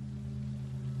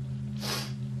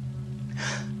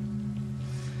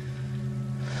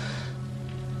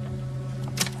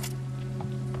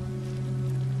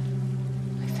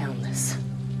 I found this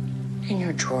in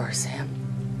your drawer, Sam.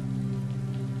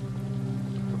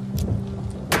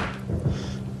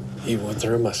 You went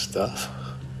through my stuff?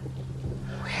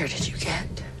 Where did you get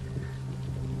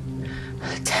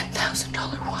a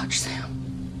 $10,000 watch, Sam?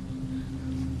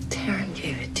 Taryn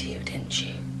gave it to you, didn't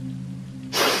she?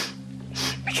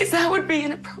 Because that would be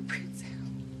inappropriate,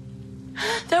 Sam.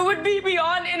 That would be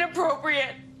beyond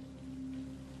inappropriate.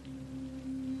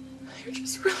 You're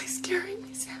just really scaring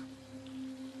me, Sam.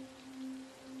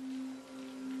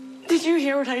 Did you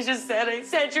hear what I just said? I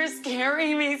said you're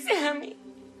scaring me, Sammy.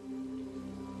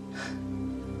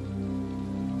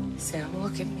 Sam,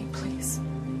 look at me, please.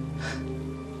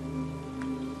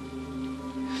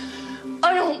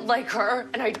 I don't like her,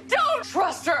 and I don't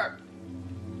trust her.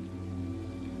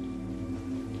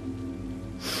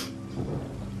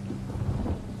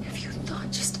 Have you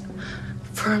thought just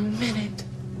for a minute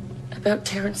about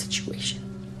Taryn's situation?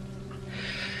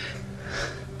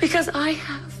 Because I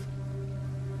have.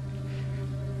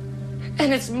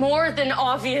 And it's more than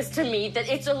obvious to me that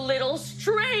it's a little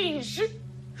strange.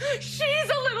 She's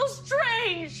a little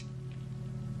strange.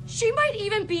 She might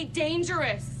even be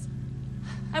dangerous.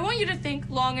 I want you to think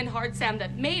long and hard, Sam,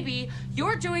 that maybe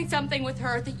you're doing something with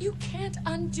her that you can't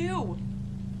undo.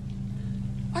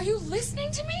 Are you listening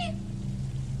to me?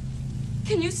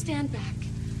 Can you stand back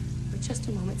for just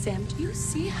a moment, Sam? Do you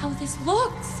see how this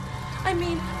looks? I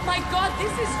mean, my God,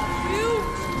 this is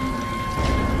huge.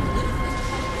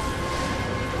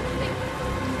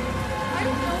 I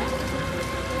don't know.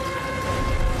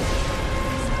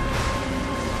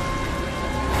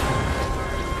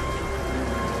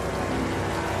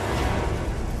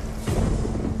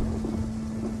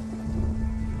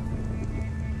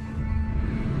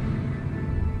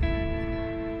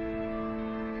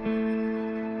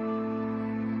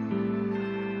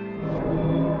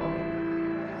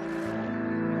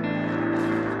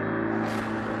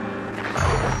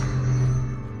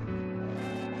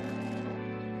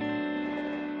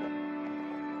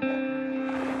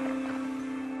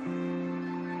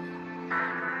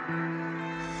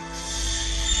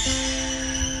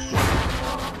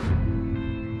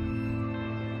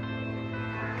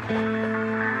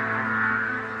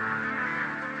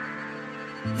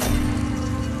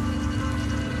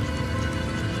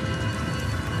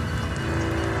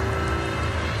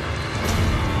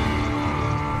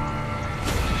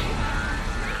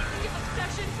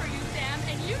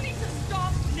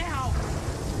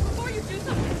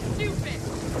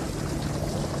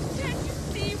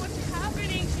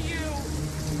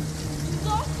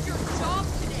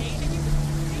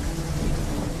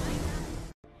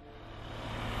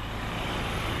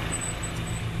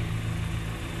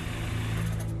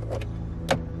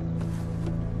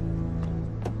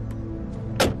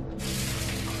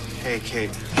 Hey, Kate.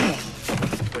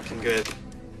 Looking good.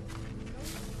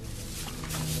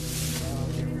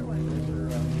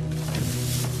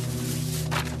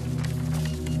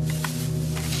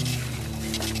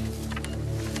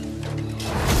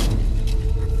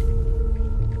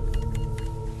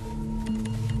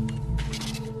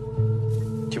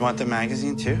 Do you want the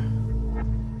magazine too?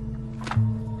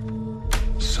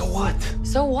 So what?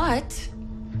 So what?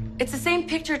 It's the same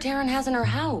picture Taryn has in her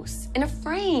house, in a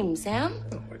frame, Sam.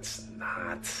 No, it's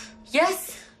not.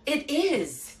 Yes, it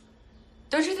is.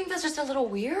 Don't you think that's just a little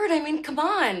weird? I mean, come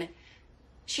on.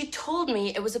 She told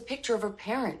me it was a picture of her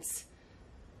parents.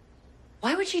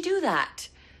 Why would she do that?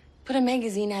 Put a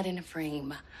magazine ad in a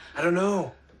frame. I don't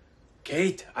know.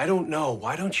 Kate, I don't know.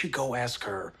 Why don't you go ask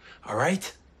her, all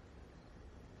right?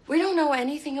 We don't know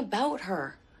anything about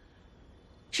her.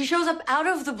 She shows up out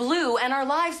of the blue and our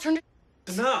lives turn to...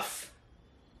 Enough.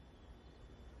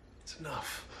 It's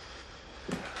enough.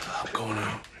 I'm going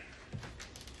out.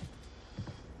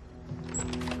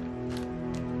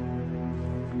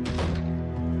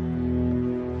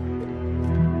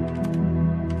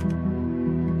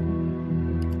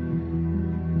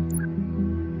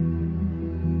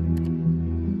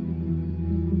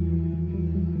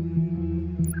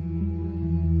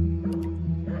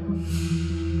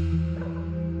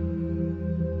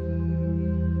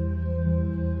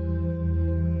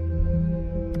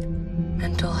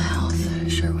 Mental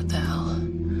health. Sure, what the hell?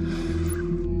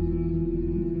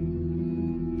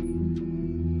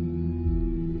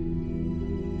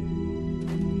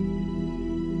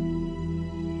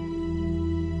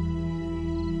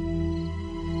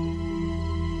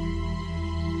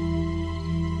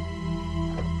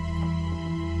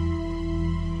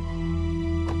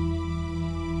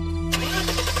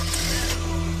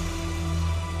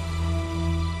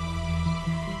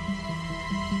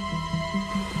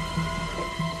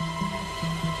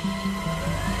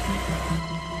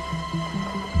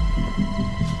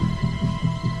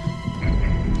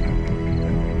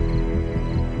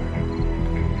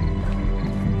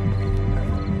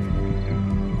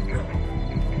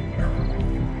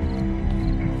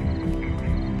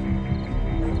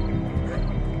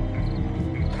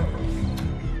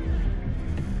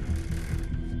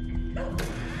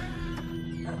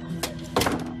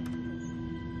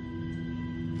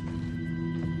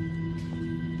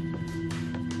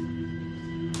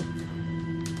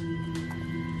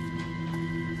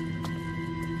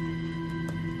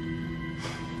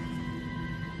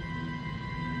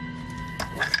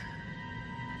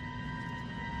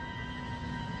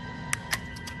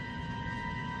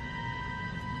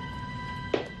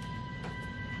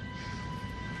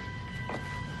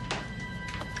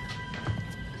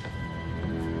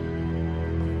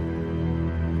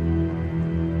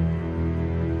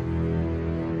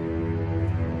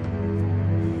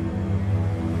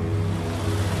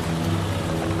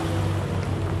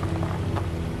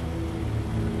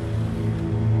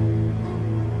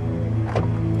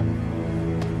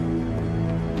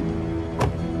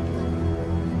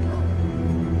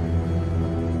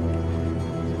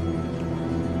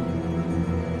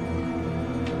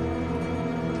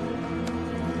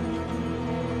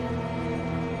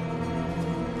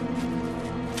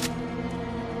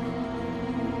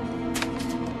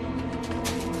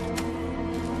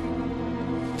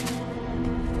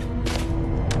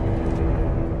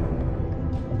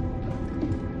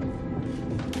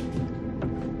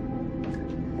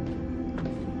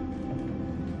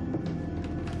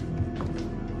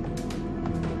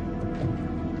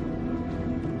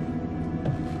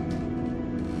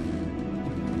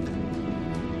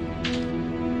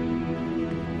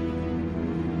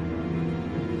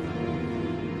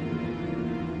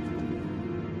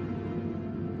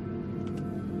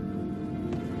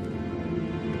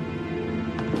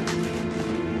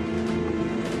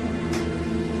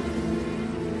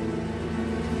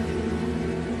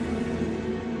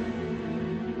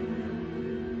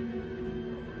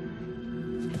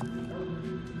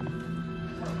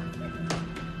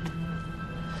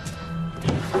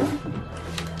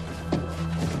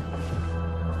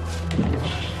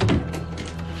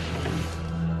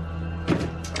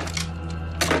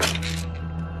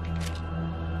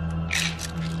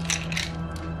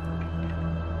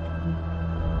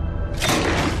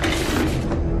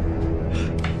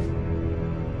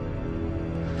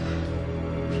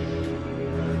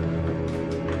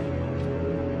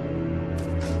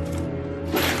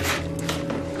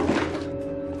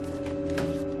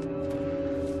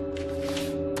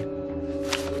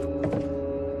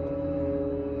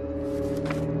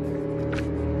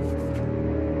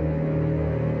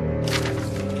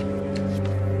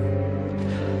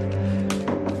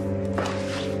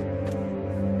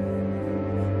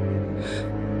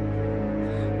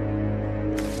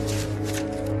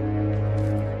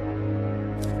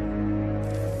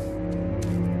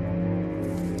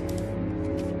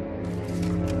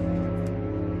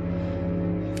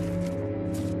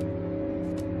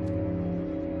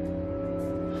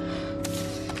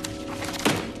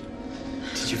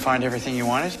 find everything you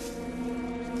wanted?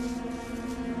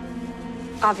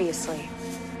 Obviously.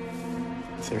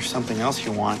 If there's something else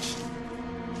you want,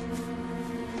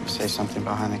 say something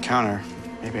behind the counter.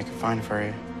 Maybe I can find it for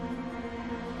you.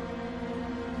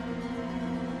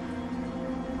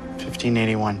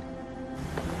 1581.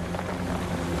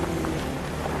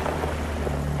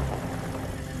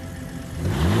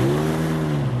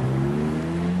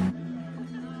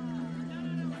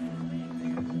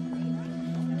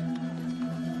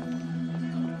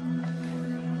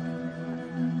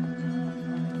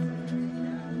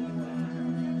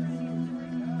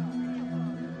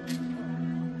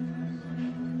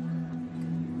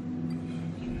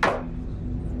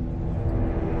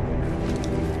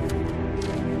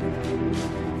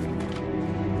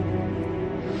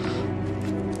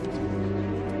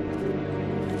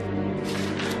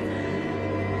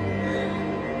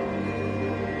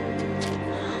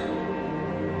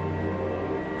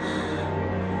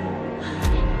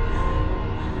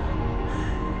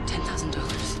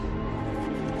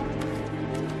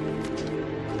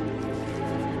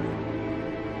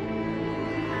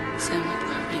 Sam with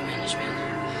property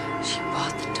management. She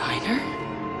bought the diner?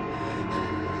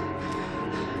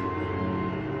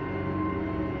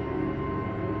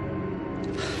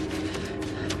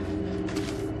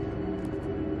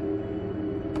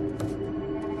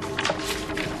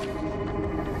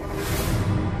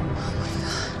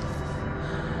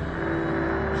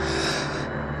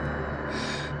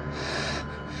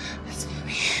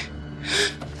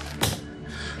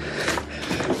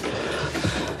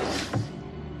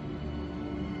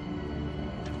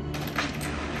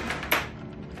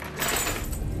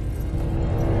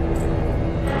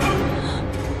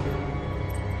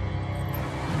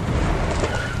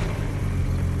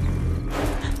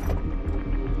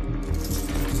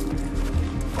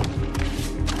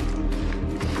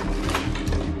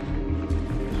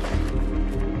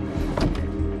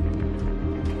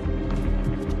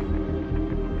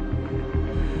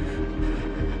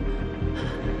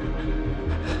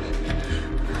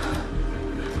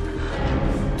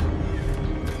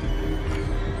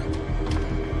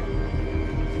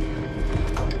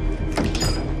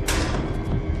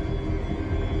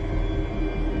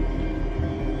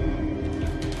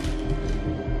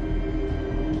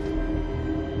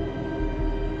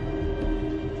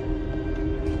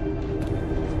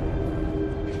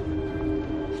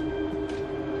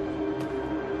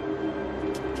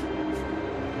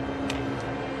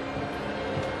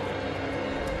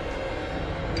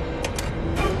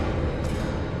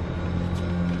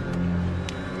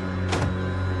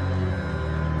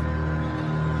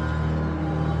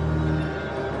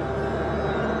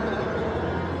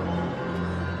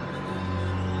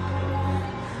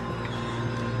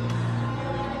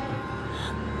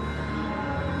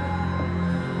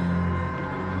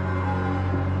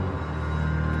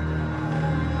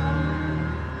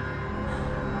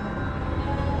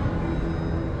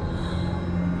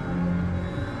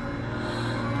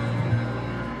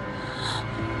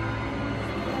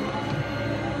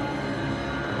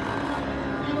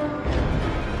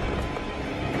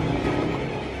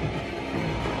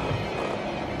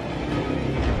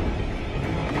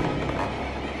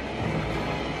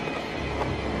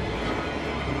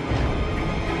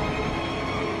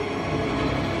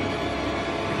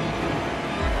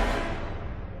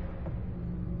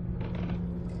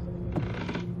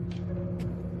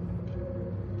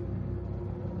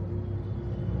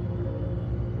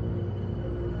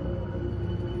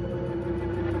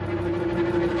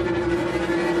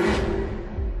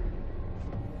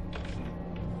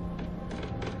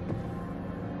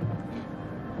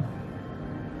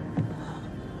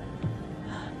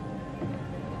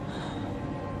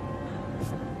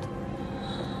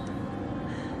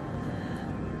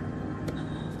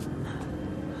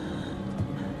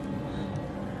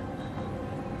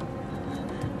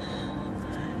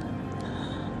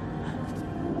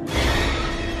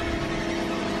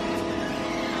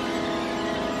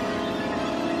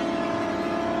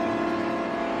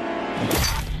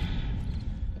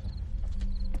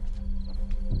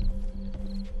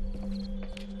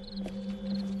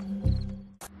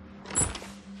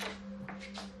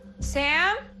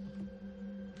 Sam?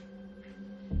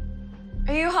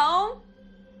 Are you home?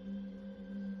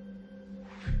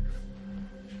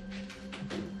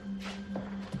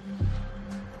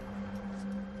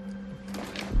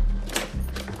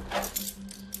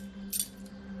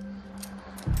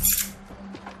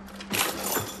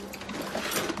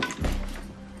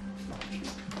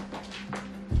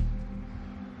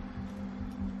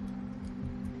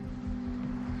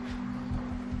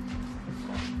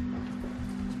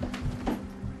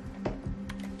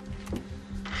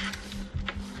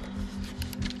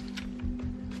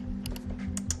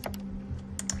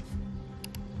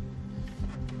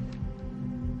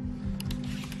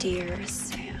 Dear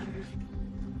Sam.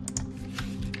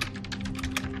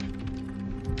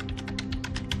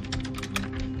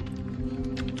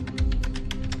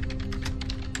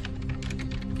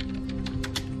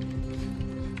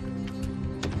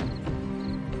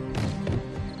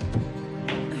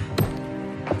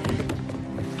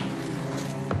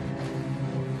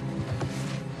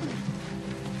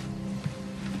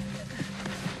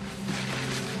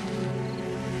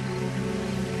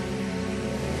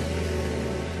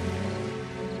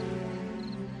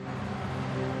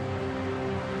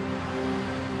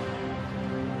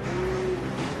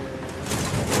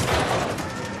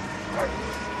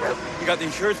 You got the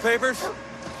insurance papers?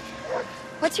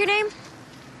 What's your name?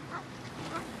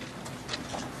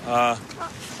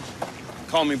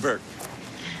 Call me Bert.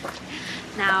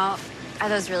 Now, are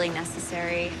those really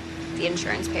necessary, the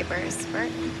insurance papers,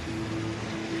 Bert?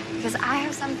 Because I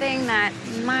have something that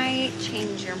might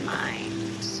change your mind.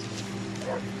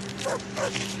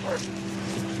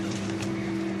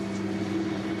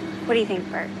 What do you think,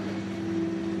 Bert?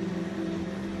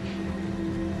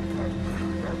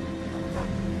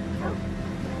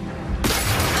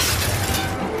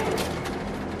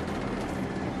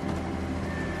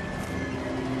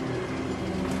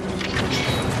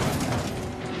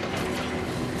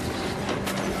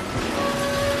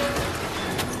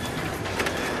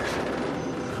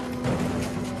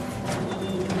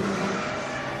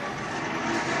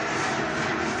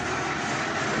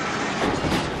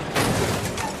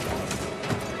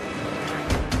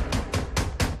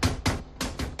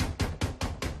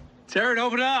 Taryn,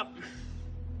 open up.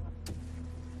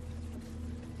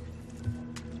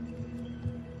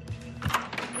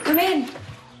 Come in.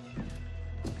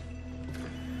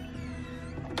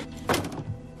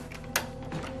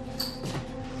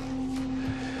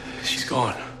 She's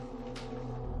gone.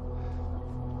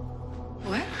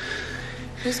 What?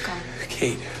 Who's gone?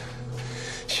 Kate.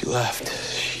 She left.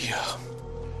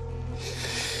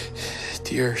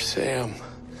 Dear Sam.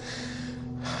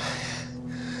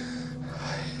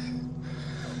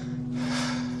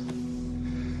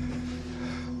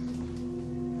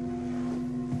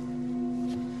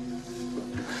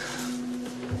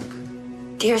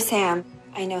 Dear Sam,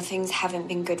 I know things haven't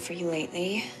been good for you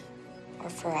lately, or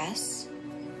for us.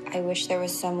 I wish there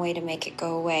was some way to make it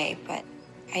go away, but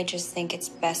I just think it's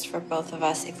best for both of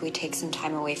us if we take some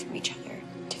time away from each other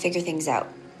to figure things out.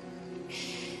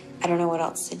 I don't know what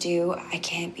else to do. I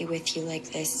can't be with you like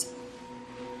this.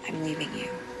 I'm leaving you.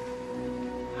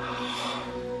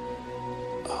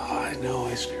 I know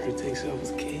I screwed things up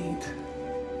with Kate.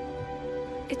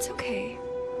 It's okay.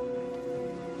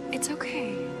 It's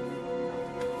okay.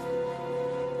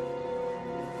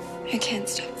 I can't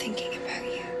stop thinking about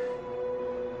you.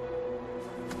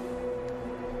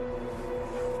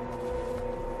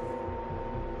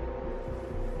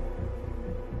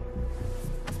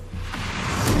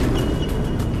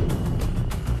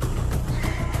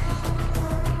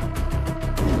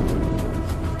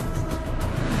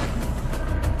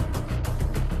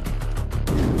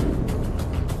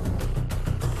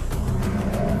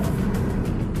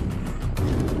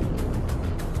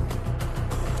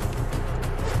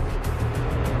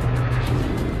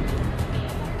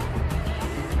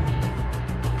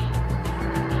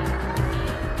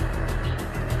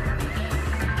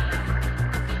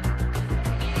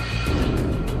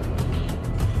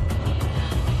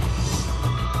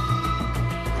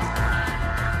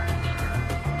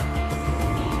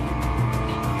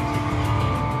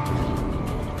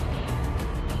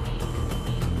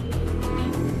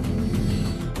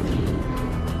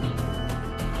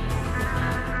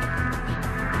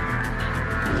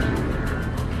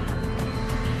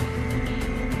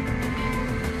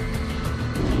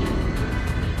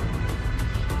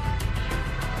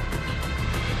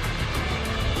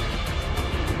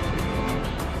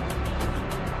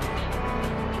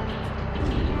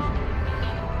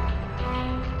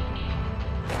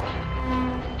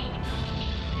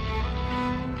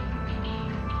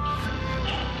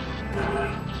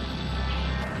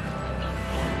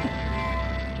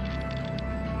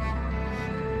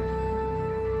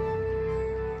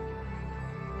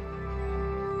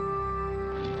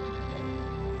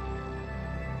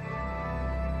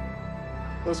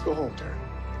 Let's go home, Taryn.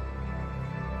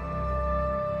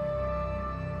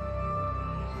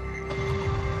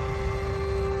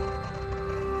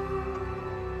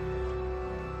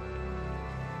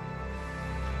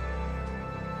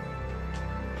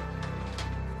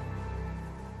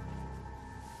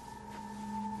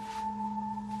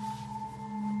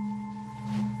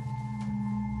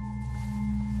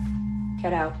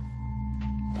 Get out.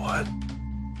 What?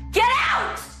 Get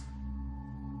out!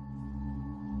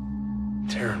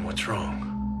 Taryn. Taryn, what's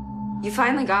wrong? You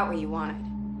finally got what you wanted.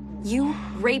 You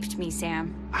raped me,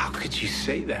 Sam. How could you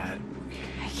say that?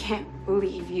 I can't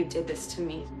believe you did this to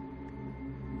me.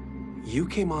 You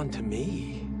came on to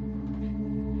me.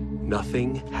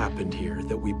 Nothing happened here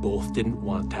that we both didn't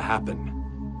want to happen.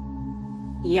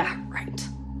 Yeah, right.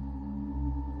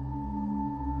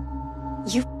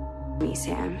 You me,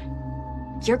 Sam.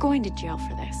 You're going to jail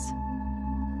for this.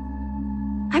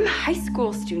 I'm a high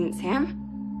school student, Sam.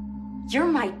 You're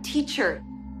my teacher.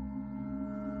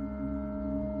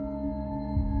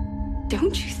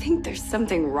 Don't you think there's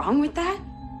something wrong with that?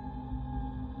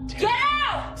 Taryn, Get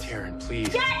out! Taryn, please.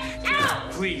 Get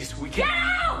out! Please, we Get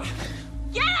can't. out!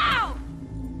 Get out!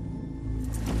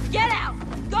 Get out!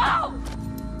 Go!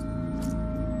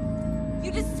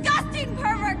 You disgusting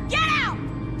pervert! Get out!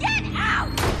 Get out!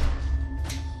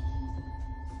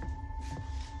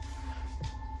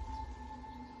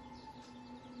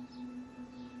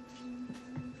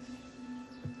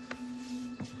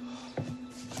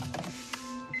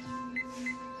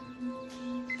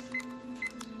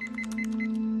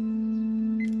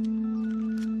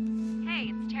 Hey,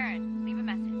 it's Taryn. Leave a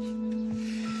message.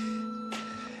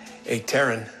 Hey,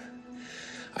 Taryn,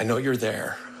 I know you're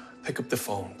there. Pick up the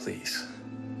phone, please.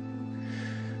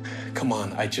 Come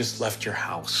on, I just left your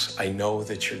house. I know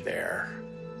that you're there.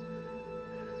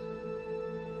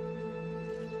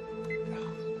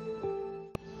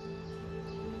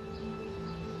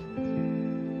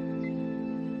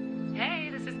 Hey,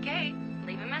 this is Kate.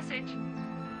 Leave a message.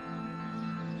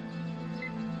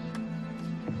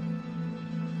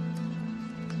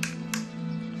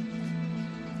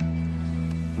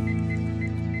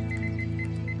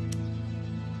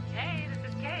 Hey, this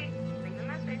is Kate. Leave a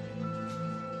message.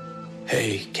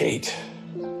 Hey, Kate.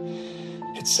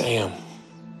 It's Sam.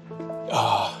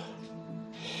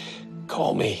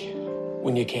 Call me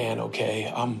when you can,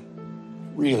 okay? I'm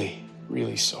really,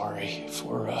 really sorry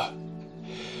for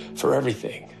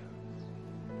everything.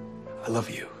 I love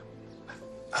you.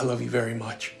 I love you very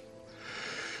much.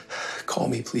 Call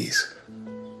me, please.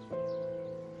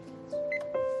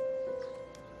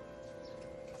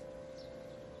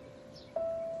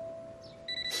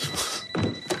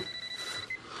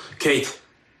 Kate.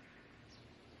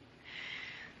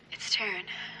 It's Taryn.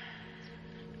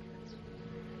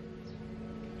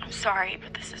 I'm sorry,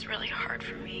 but this is really hard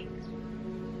for me.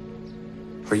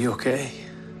 Are you okay?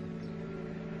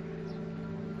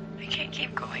 I can't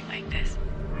keep going like this.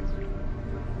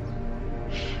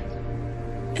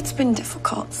 It's been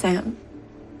difficult, Sam.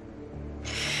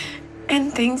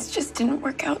 And things just didn't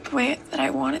work out the way that I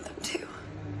wanted them to.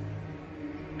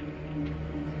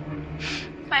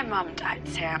 My mom died,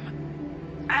 Sam.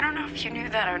 I don't know if you knew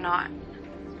that or not.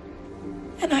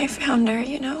 And I found her,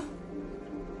 you know.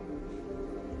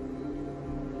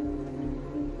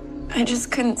 I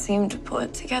just couldn't seem to pull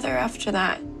it together after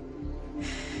that.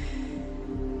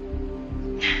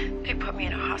 They put me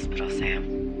in a hospital, Sam.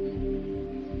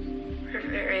 For a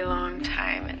very long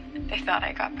time, and they thought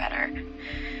I got better.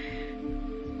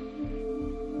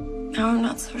 Now I'm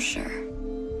not so sure.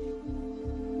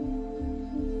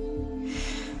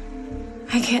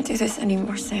 I can't do this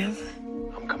anymore, Sam.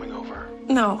 I'm coming over.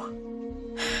 No.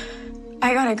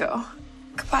 I gotta go.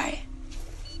 Goodbye.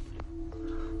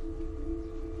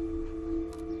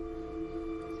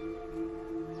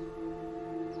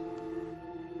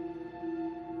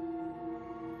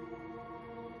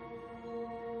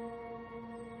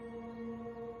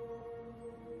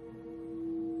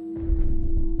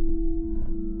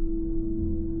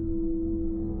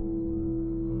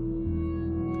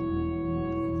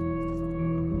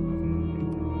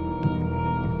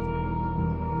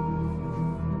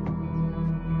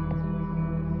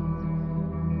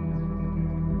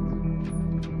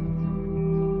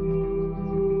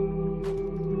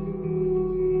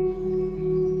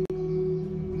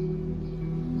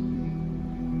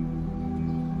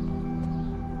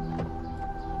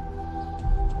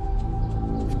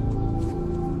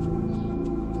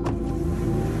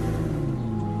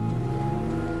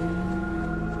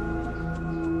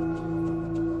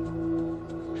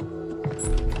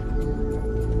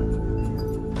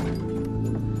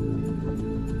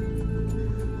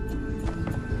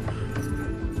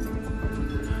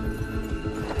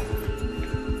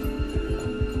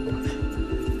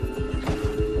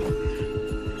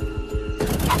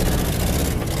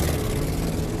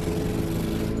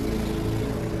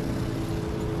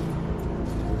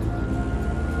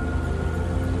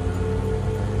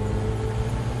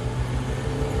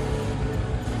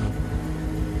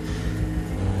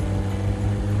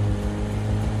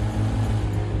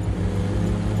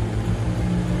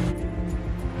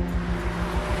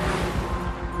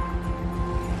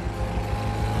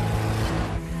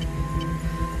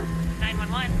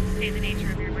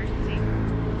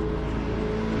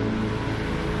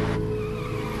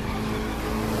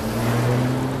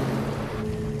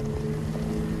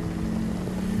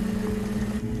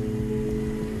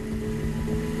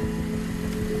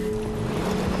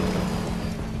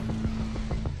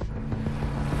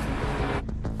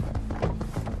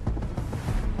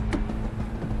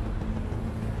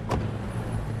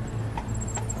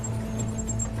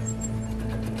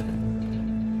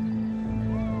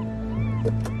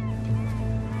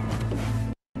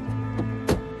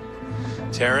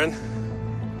 Taryn,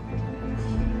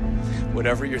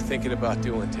 whatever you're thinking about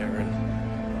doing, Taryn,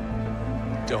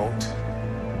 don't.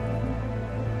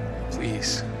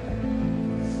 Please.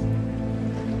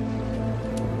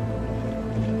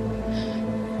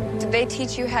 Did they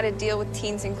teach you how to deal with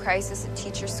teens in crisis at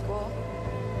teacher school?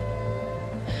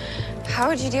 How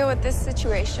would you deal with this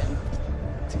situation?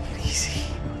 Take it easy.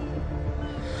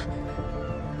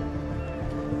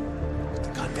 Put the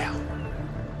gun down.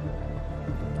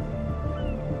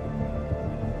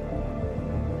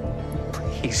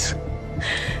 Please.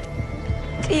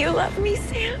 Do you love me,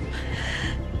 Sam?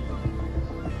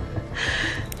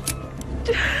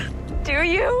 Do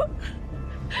you?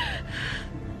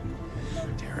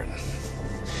 Taryn,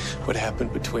 what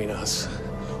happened between us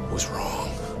was wrong.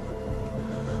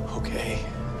 Okay?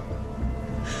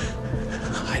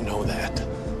 I know that.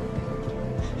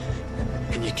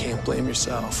 And you can't blame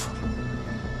yourself.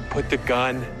 Put the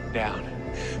gun down.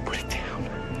 Put it down.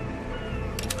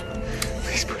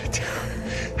 Please put it down.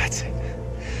 That's it.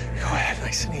 Go ahead,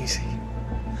 nice and easy.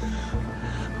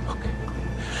 Okay.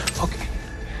 Okay.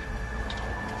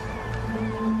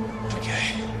 Okay.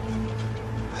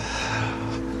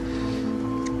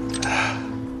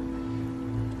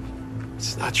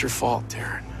 It's not your fault,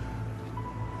 Taryn.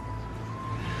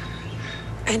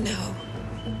 I know.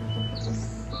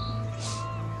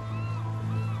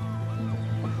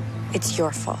 It's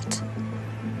your fault.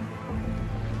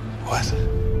 What?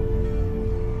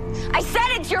 I said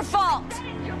it's your fault! I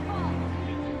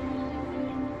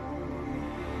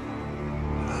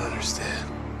don't understand.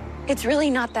 It's really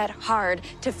not that hard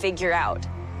to figure out.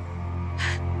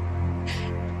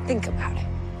 Think about it.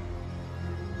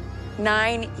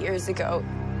 9 years ago.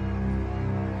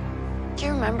 Do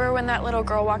you remember when that little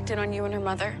girl walked in on you and her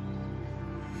mother?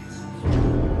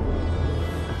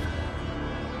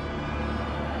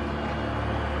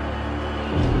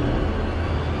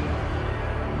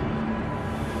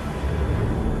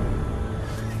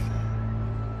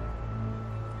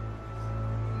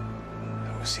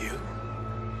 That was you.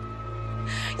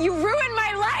 You ruined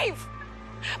my life!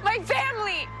 My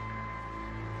family!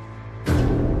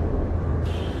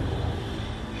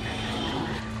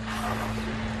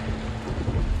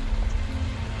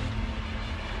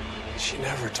 She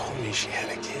never told me she had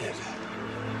a kid.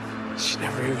 She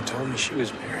never even told me she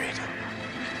was married.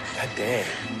 That day,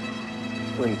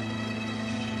 when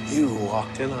you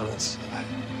walked in on us,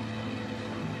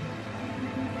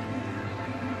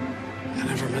 I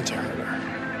never meant to hurt her.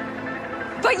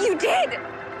 But you did!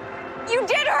 You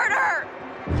did hurt her!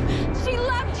 She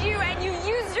loved you and you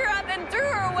used her up and threw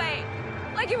her away.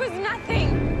 Like it was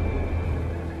nothing.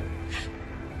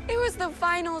 It was the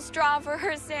final straw for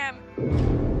her, Sam.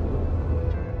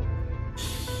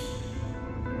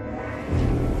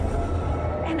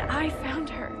 And I found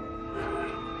her.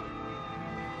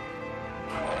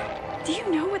 Do you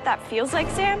know what that feels like,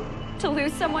 Sam? To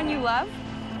lose someone you love?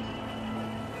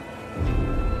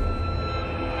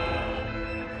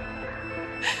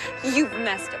 You've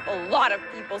messed up a lot of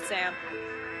people, Sam.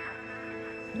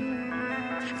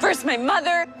 First my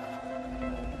mother,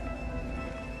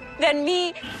 then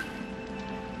me.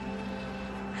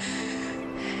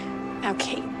 Now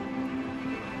Kate.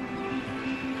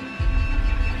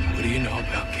 What do you know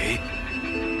about Kate?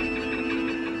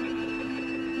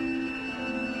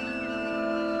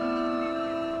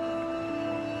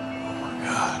 Oh my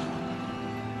God.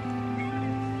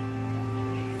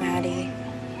 Maddie,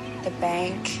 the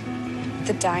bank,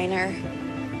 the diner.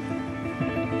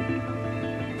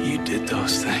 You did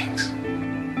those things.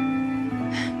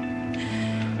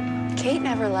 Kate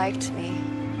never liked me.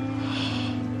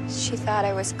 She thought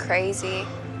I was crazy,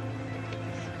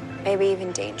 maybe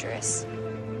even dangerous.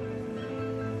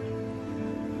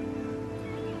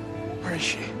 Where is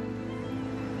she?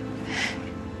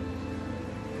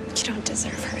 You don't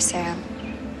deserve her, Sam.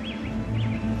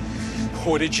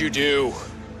 What did you do?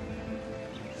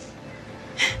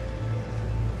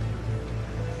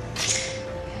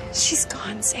 She's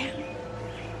gone, Sam.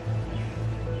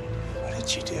 What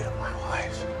did you do to my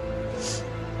wife?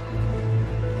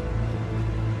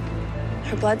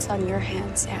 Her blood's on your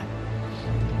hands, Sam.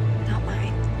 Not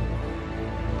mine.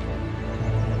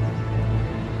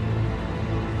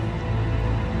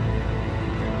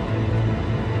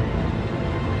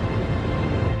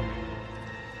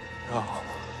 No.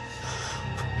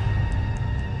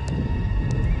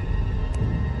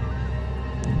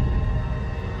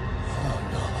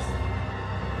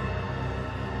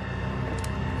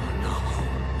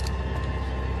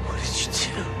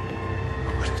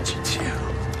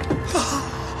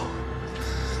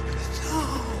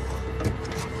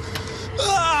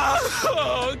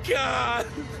 Oh, God.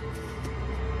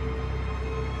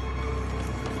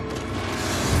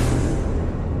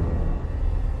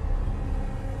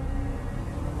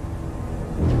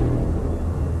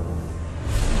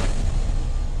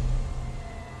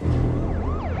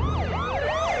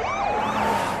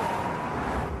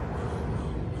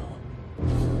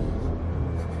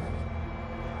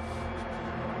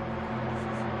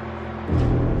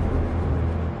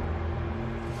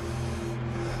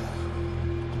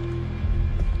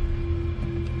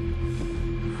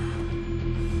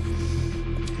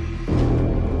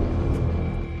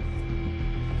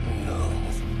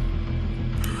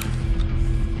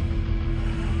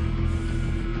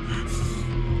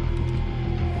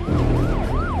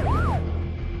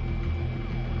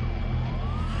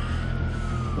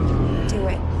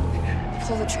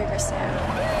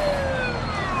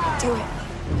 Sam. Do it.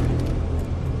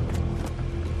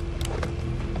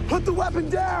 Put the weapon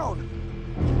down!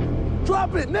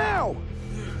 Drop it now!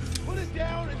 Put it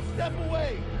down and step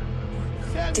away.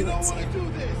 Sam, you don't want to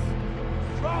do this.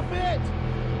 Drop it!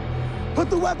 Put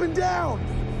the weapon down!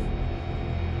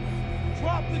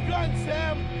 Drop the gun,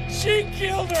 Sam! She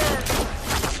killed her!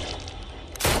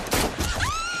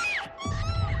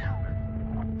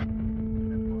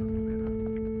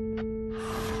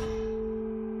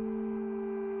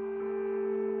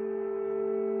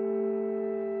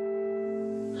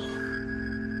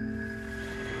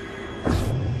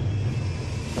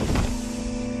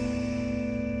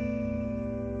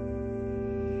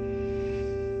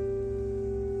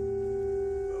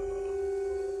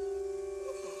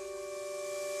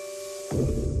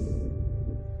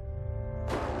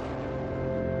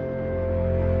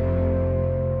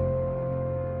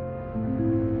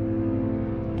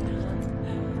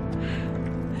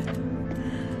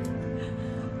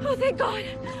 Oh, thank God.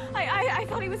 I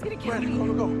thought he was gonna kill me.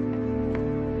 Go.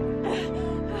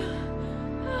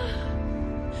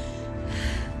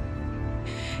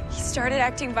 He started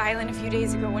acting violent a few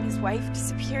days ago when his wife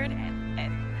disappeared, and...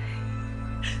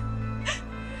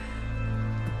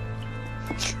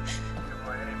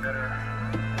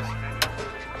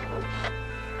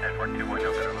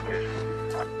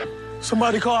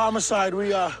 Somebody call homicide. We,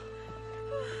 got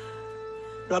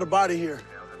a body here.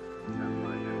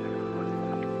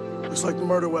 Looks like the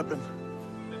murder weapon.